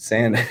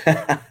 Sam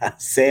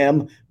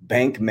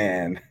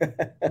Bankman.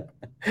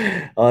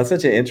 Oh, it's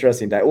such an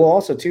interesting diet. Well,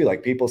 also too,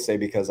 like people say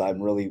because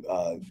I'm really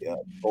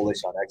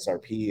bullish on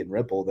XRP and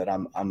Ripple that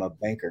I'm a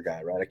banker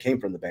guy, right? I came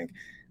from the bank.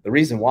 The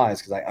reason why is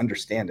because I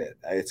understand it.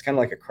 It's kind of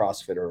like a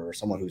CrossFitter or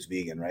someone who's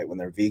vegan, right? When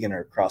they're vegan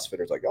or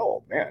CrossFitters, like,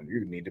 oh man,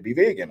 you need to be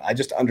vegan. I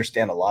just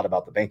understand a lot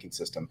about the banking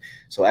system.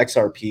 So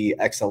XRP,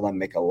 XLM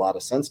make a lot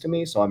of sense to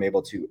me. So I'm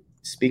able to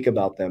speak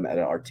about them at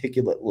an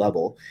articulate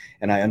level,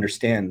 and I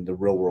understand the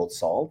real world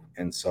solve.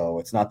 And so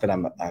it's not that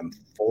I'm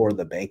for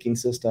the banking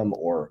system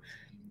or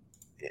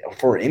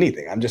for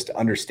anything. I'm just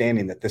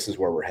understanding that this is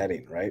where we're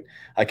heading, right?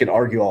 I could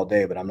argue all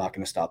day, but I'm not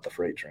going to stop the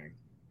freight train.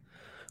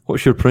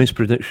 What's your price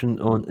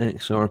prediction on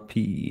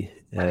XRP?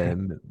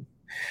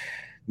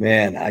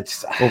 Man, I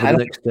just over the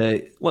next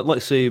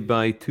let's say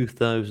by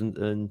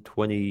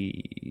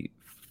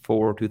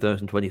 2024,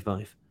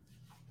 2025.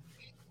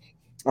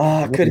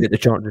 Could get the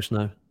chart just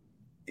now.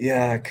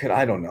 Yeah,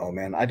 I don't know,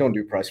 man. I don't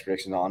do price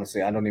predictions,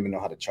 honestly. I don't even know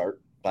how to chart.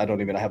 I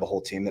don't even have a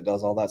whole team that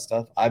does all that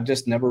stuff. I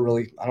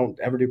don't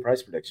ever do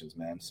price predictions,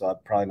 man. So I'm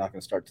probably not going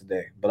to start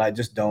today, but I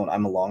just don't.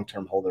 I'm a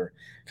long-term holder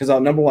because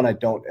number one, I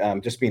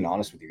don't, just being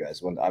honest with you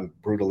guys, when I'm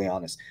brutally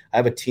honest, I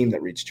have a team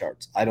that reads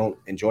charts. I don't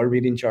enjoy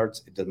reading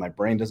charts. My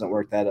brain doesn't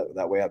work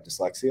that way. I have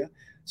dyslexia.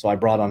 So I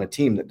brought on a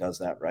team that does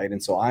that. Right.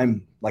 And so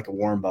I'm like a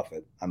Warren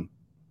Buffett. I'm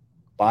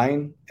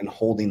buying and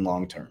holding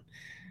long-term.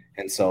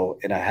 And so,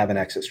 I have an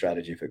exit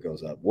strategy if it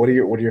goes up. What are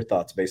your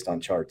thoughts based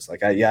on charts?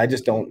 Like, I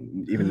just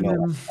don't even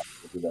know.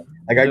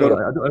 Like, I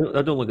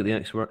don't look at the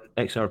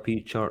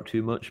XRP chart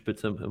too much,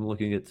 but I'm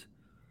looking at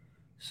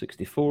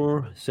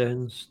 64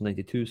 cents,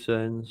 92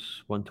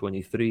 cents,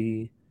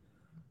 123,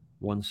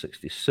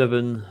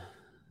 167.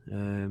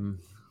 $7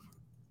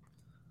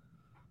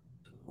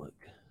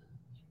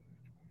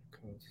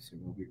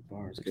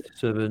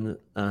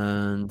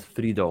 and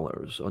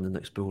 $3 on the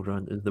next bull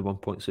run is the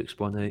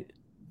 1.618.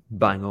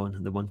 Bang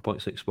on the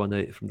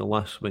 1.618 from the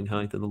last swing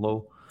high to the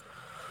low.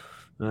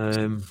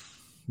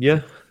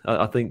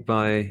 I think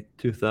by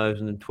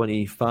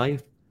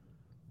 2025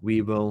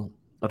 we'll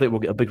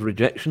get a big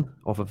rejection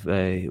off of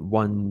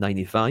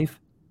 195,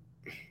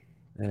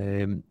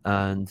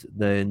 and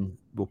then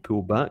we'll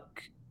pull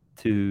back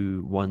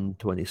to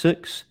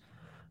 126,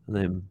 and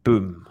then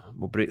boom,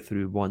 we'll break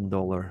through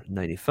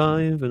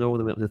 $1.95 and all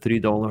the way up to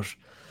 $3.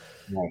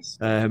 Nice.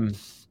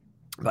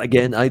 But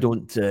again, I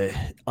don't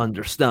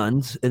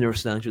understand, should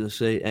I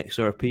say,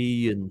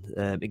 XRP and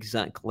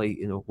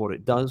exactly what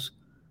it does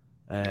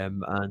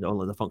and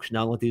all of the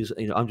functionalities.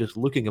 I'm just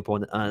looking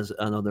upon it as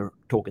another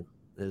token,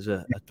 as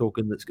a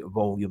token that's got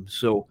volume.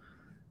 So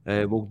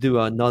we'll do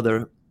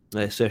another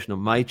session on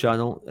my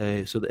channel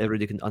so that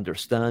everybody can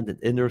understand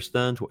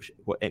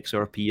what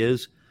XRP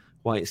is,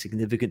 why it's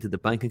significant to the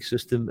banking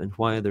system, and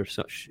why there's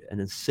such an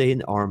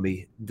insane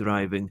army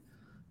driving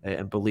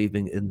and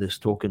believing in this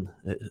token.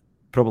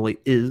 Probably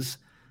is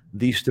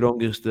the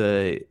strongest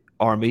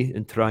army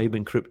and tribe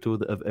in crypto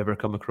that I've ever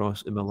come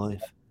across in my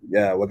life.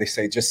 Yeah, well, they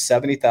say just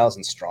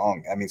 70,000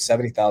 strong. I mean,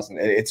 70,000.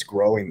 It's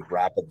growing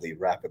rapidly.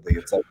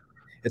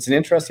 It's an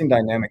interesting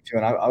dynamic too.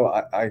 And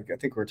I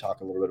think we're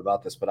talking a little bit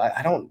about this, but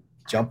I don't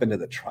jump into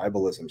the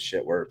tribalism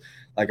shit where,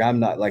 like, I'm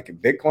not like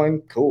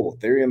Bitcoin, cool,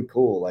 Ethereum,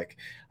 cool. Like,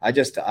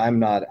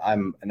 I'm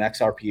an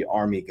XRP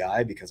army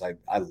guy because I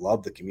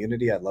love the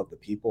community. I love the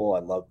people. I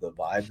love the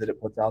vibe that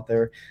it puts out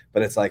there.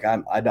 But it's like,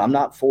 I'm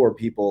not for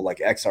people like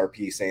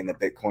XRP saying that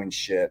Bitcoin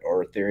shit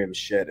or Ethereum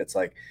shit. It's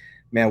like,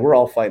 man, we're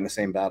all fighting the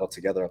same battle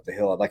together up the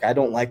hill. Like, I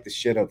don't like the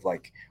shit of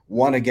like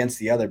one against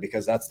the other,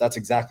 because that's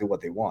exactly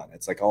what they want.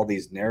 It's like all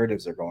these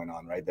narratives are going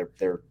on, right?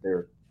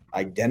 They're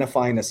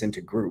identifying us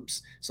into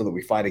groups so that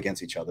we fight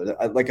against each other.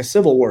 Like a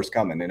civil war is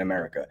coming in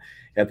America.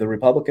 If the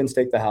Republicans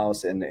take the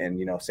House and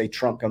say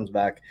Trump comes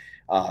back,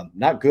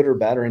 not good or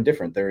bad or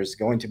indifferent, there's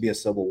going to be a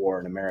civil war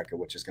in America,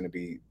 which is going to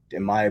be,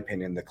 in my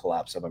opinion, the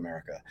collapse of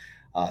America.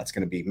 It's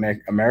going to be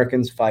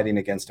Americans fighting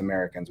against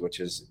Americans, which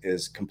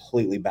is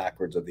completely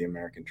backwards of the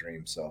American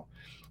dream. So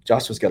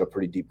Joshua's got a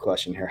pretty deep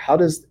question here. How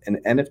does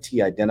an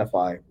NFT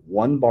identify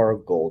one bar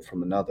of gold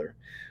from another?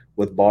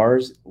 With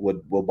bars,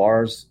 will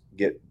bars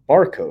get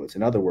barcodes?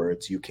 In other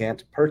words, you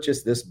can't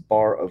purchase this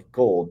bar of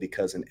gold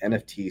because an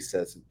NFT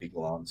says it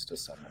belongs to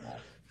someone else.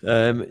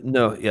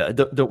 No, yeah, it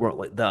don't work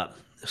like that.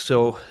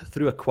 So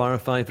through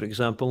Acquirify, for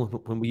example,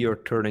 when we are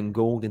turning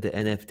gold into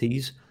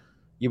NFTs,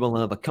 you will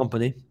have a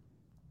company,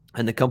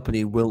 and the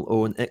company will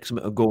own X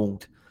amount of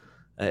gold,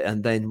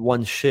 and then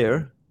one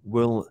share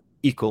will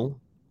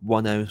equal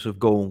 1 ounce of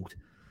gold.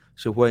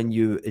 So when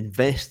you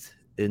invest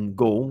in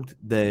gold,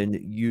 then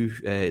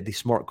the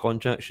smart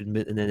contract should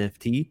mint an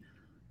NFT,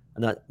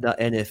 and that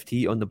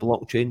NFT on the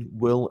blockchain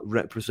will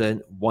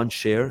represent one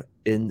share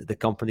in the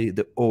company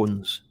that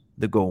owns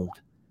the gold.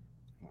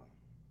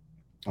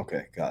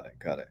 Okay, got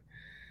it.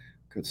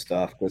 Good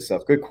stuff.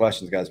 Good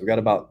questions, guys. We got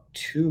about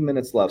 2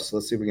 minutes left, so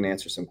let's see if we can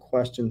answer some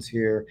questions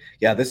here.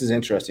 Yeah, this is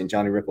interesting.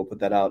 Johnny Ripple put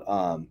that out.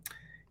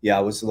 Yeah,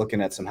 I was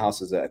looking at some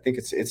houses. I think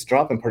it's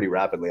dropping pretty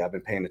rapidly. I've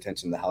been paying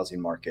attention to the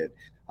housing market.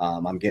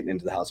 I'm getting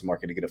into the housing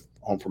market to get a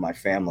home for my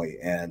family,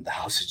 and the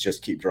houses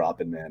just keep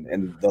dropping, man.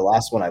 And the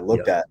last one I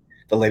looked at,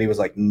 the lady was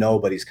like,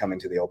 nobody's coming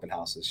to the open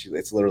houses.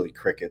 It's literally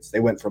crickets. They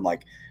went from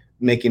like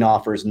making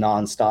offers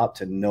nonstop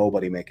to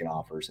nobody making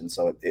offers. And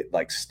so it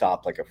like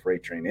stopped like a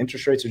freight train.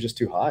 Interest rates are just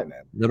too high,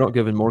 man. They're not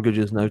giving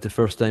mortgages now to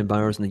first-time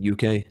buyers in the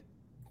UK.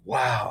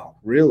 Wow,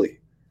 really?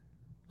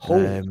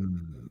 There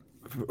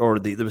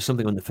was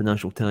something on the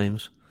Financial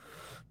Times.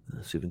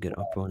 Let's see if we can get it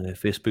up on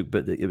Facebook,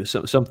 but it was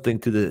something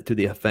to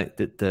the effect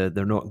that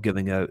they're not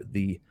giving out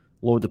the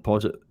low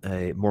deposit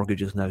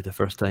mortgages now to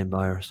first-time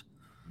buyers.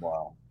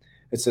 Wow.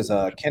 It says,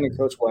 Ken and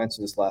Coach will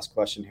answer this last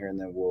question here, and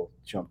then we'll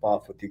jump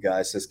off with you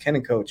guys. It says, Ken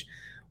and Coach,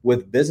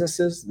 with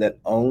businesses that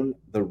own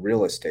the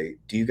real estate,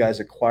 do you guys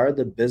acquire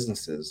the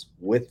businesses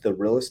with the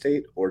real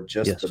estate or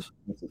just the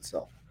business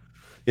itself?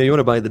 Yeah, you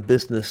want to buy the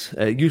business.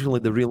 Usually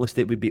the real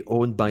estate would be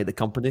owned by the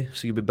company.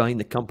 So you'd be buying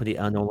the company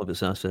and all of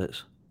its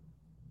assets.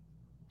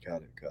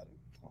 Got it.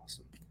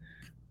 Awesome.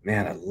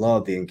 Man, I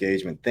love the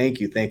engagement.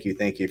 Thank you.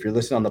 If you're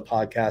listening on the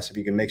podcast, if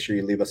you can make sure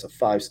you leave us a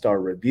 5-star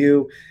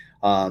review.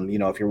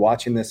 If you're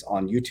watching this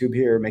on YouTube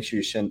here, make sure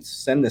you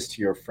send this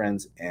to your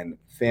friends and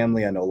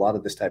family. I know a lot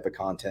of this type of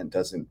content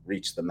doesn't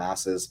reach the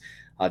masses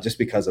just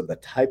because of the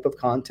type of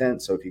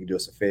content. So if you can do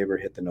us a favor,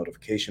 hit the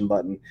notification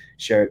button,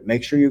 share it.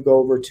 Make sure you go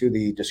over to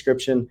the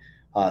description,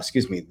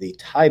 the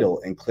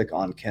title, and click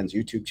on Ken's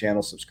YouTube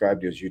channel, subscribe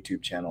to his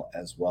YouTube channel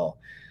as well.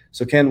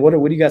 So Ken, what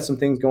do you got some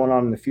things going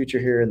on in the future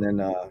here? And then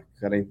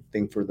got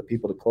anything for the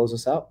people to close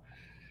us out?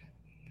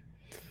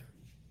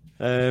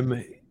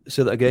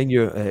 So that again,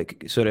 you're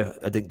sorry,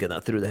 I didn't get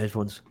that through the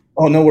headphones.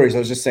 Oh, no worries. I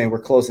was just saying we're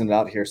closing it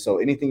out here. So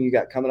anything you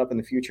got coming up in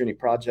the future, any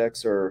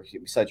projects or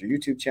besides your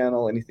YouTube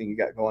channel, anything you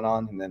got going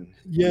on? And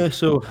then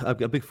so I've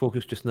got a big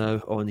focus just now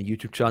on the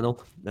YouTube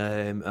channel.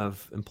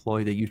 I've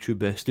employed a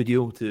YouTube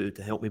studio to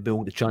help me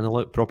build the channel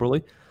out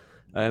properly.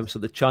 So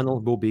the channel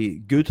will be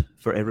good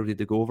for everybody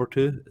to go over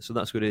to. So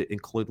that's going to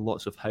include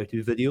lots of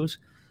how-to videos.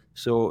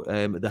 So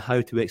the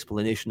how-to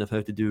explanation of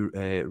how to do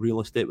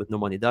real estate with no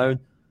money down,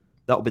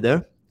 that'll be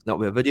there. That'll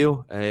be a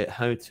video.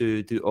 How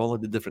to do all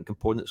of the different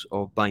components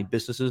of buying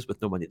businesses with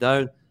no money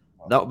down.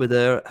 That'll be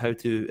there. How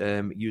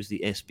to use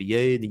the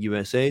SBA in the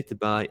USA to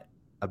buy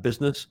a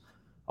business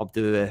up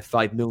to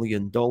 $5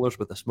 million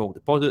with a small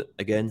deposit.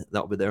 Again,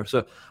 that'll be there.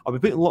 So I'll be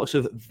putting lots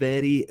of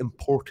very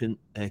important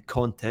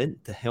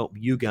content to help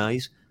you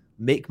guys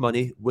make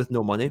money with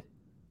no money,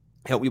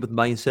 help you with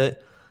mindset,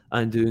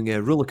 and doing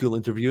really cool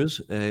interviews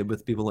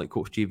with people like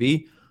Coach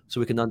GV, so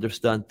we can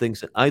understand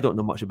things that I don't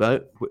know much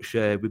about, which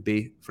would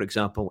be, for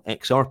example,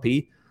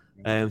 XRP,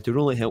 to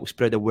really help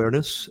spread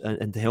awareness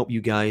and to help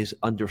you guys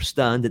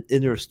understand and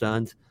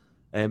understand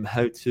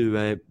how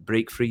to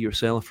break free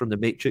yourself from the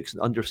matrix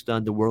and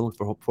understand the world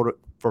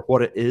for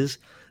what it is,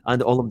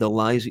 and all of the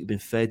lies that you've been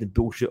fed and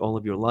bullshit all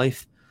of your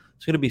life.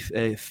 It's going to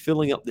be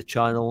filling up the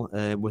channel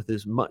with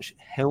as much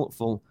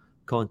helpful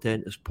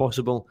content as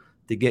possible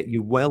to get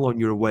you well on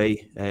your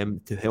way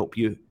to help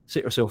you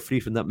set yourself free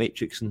from that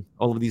matrix and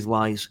all of these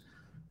lies.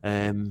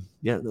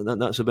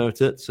 That's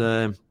about it. It's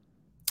a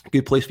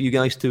good place for you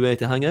guys to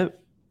hang out.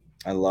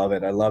 I love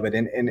it.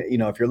 And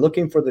if you're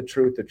looking for the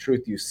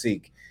truth you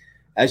seek.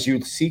 As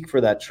you seek for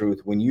that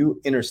truth, when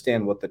you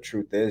understand what the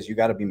truth is, you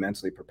got to be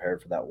mentally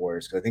prepared for that,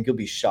 Warriors, because I think you'll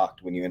be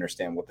shocked when you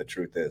understand what the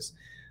truth is.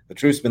 The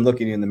truth's been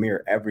looking you in the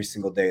mirror every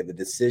single day. The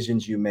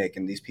decisions you make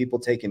and these people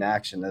taking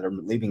action that are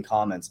leaving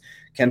comments.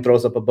 Ken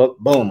throws up a book.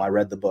 Boom, I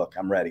read the book.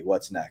 I'm ready.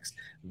 What's next?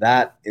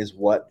 That is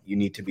what you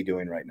need to be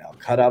doing right now.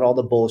 Cut out all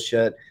the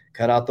bullshit.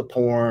 Cut out the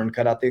porn.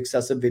 Cut out the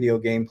excessive video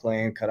game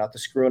playing. Cut out the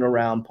screwing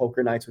around,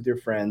 poker nights with your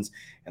friends,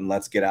 and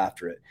let's get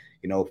after it.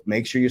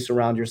 Make sure you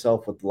surround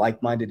yourself with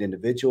like-minded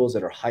individuals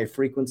that are high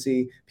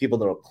frequency, people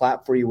that will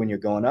clap for you when you're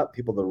going up,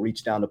 people that will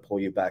reach down to pull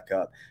you back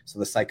up. So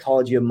The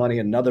Psychology of Money,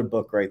 another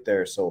book right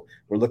there. So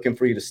we're looking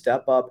for you to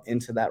step up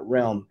into that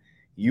realm.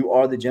 You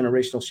are the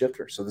generational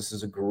shifter. So this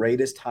is the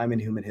greatest time in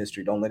human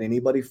history. Don't let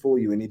anybody fool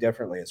you any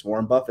differently. As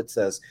Warren Buffett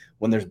says,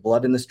 when there's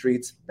blood in the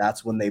streets,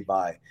 that's when they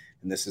buy.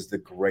 And this is the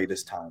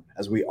greatest time.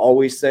 As we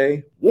always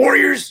say,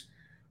 Warriors,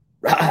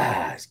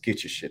 rise,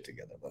 get your shit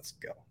together. Let's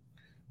go.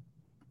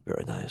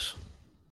 Very nice.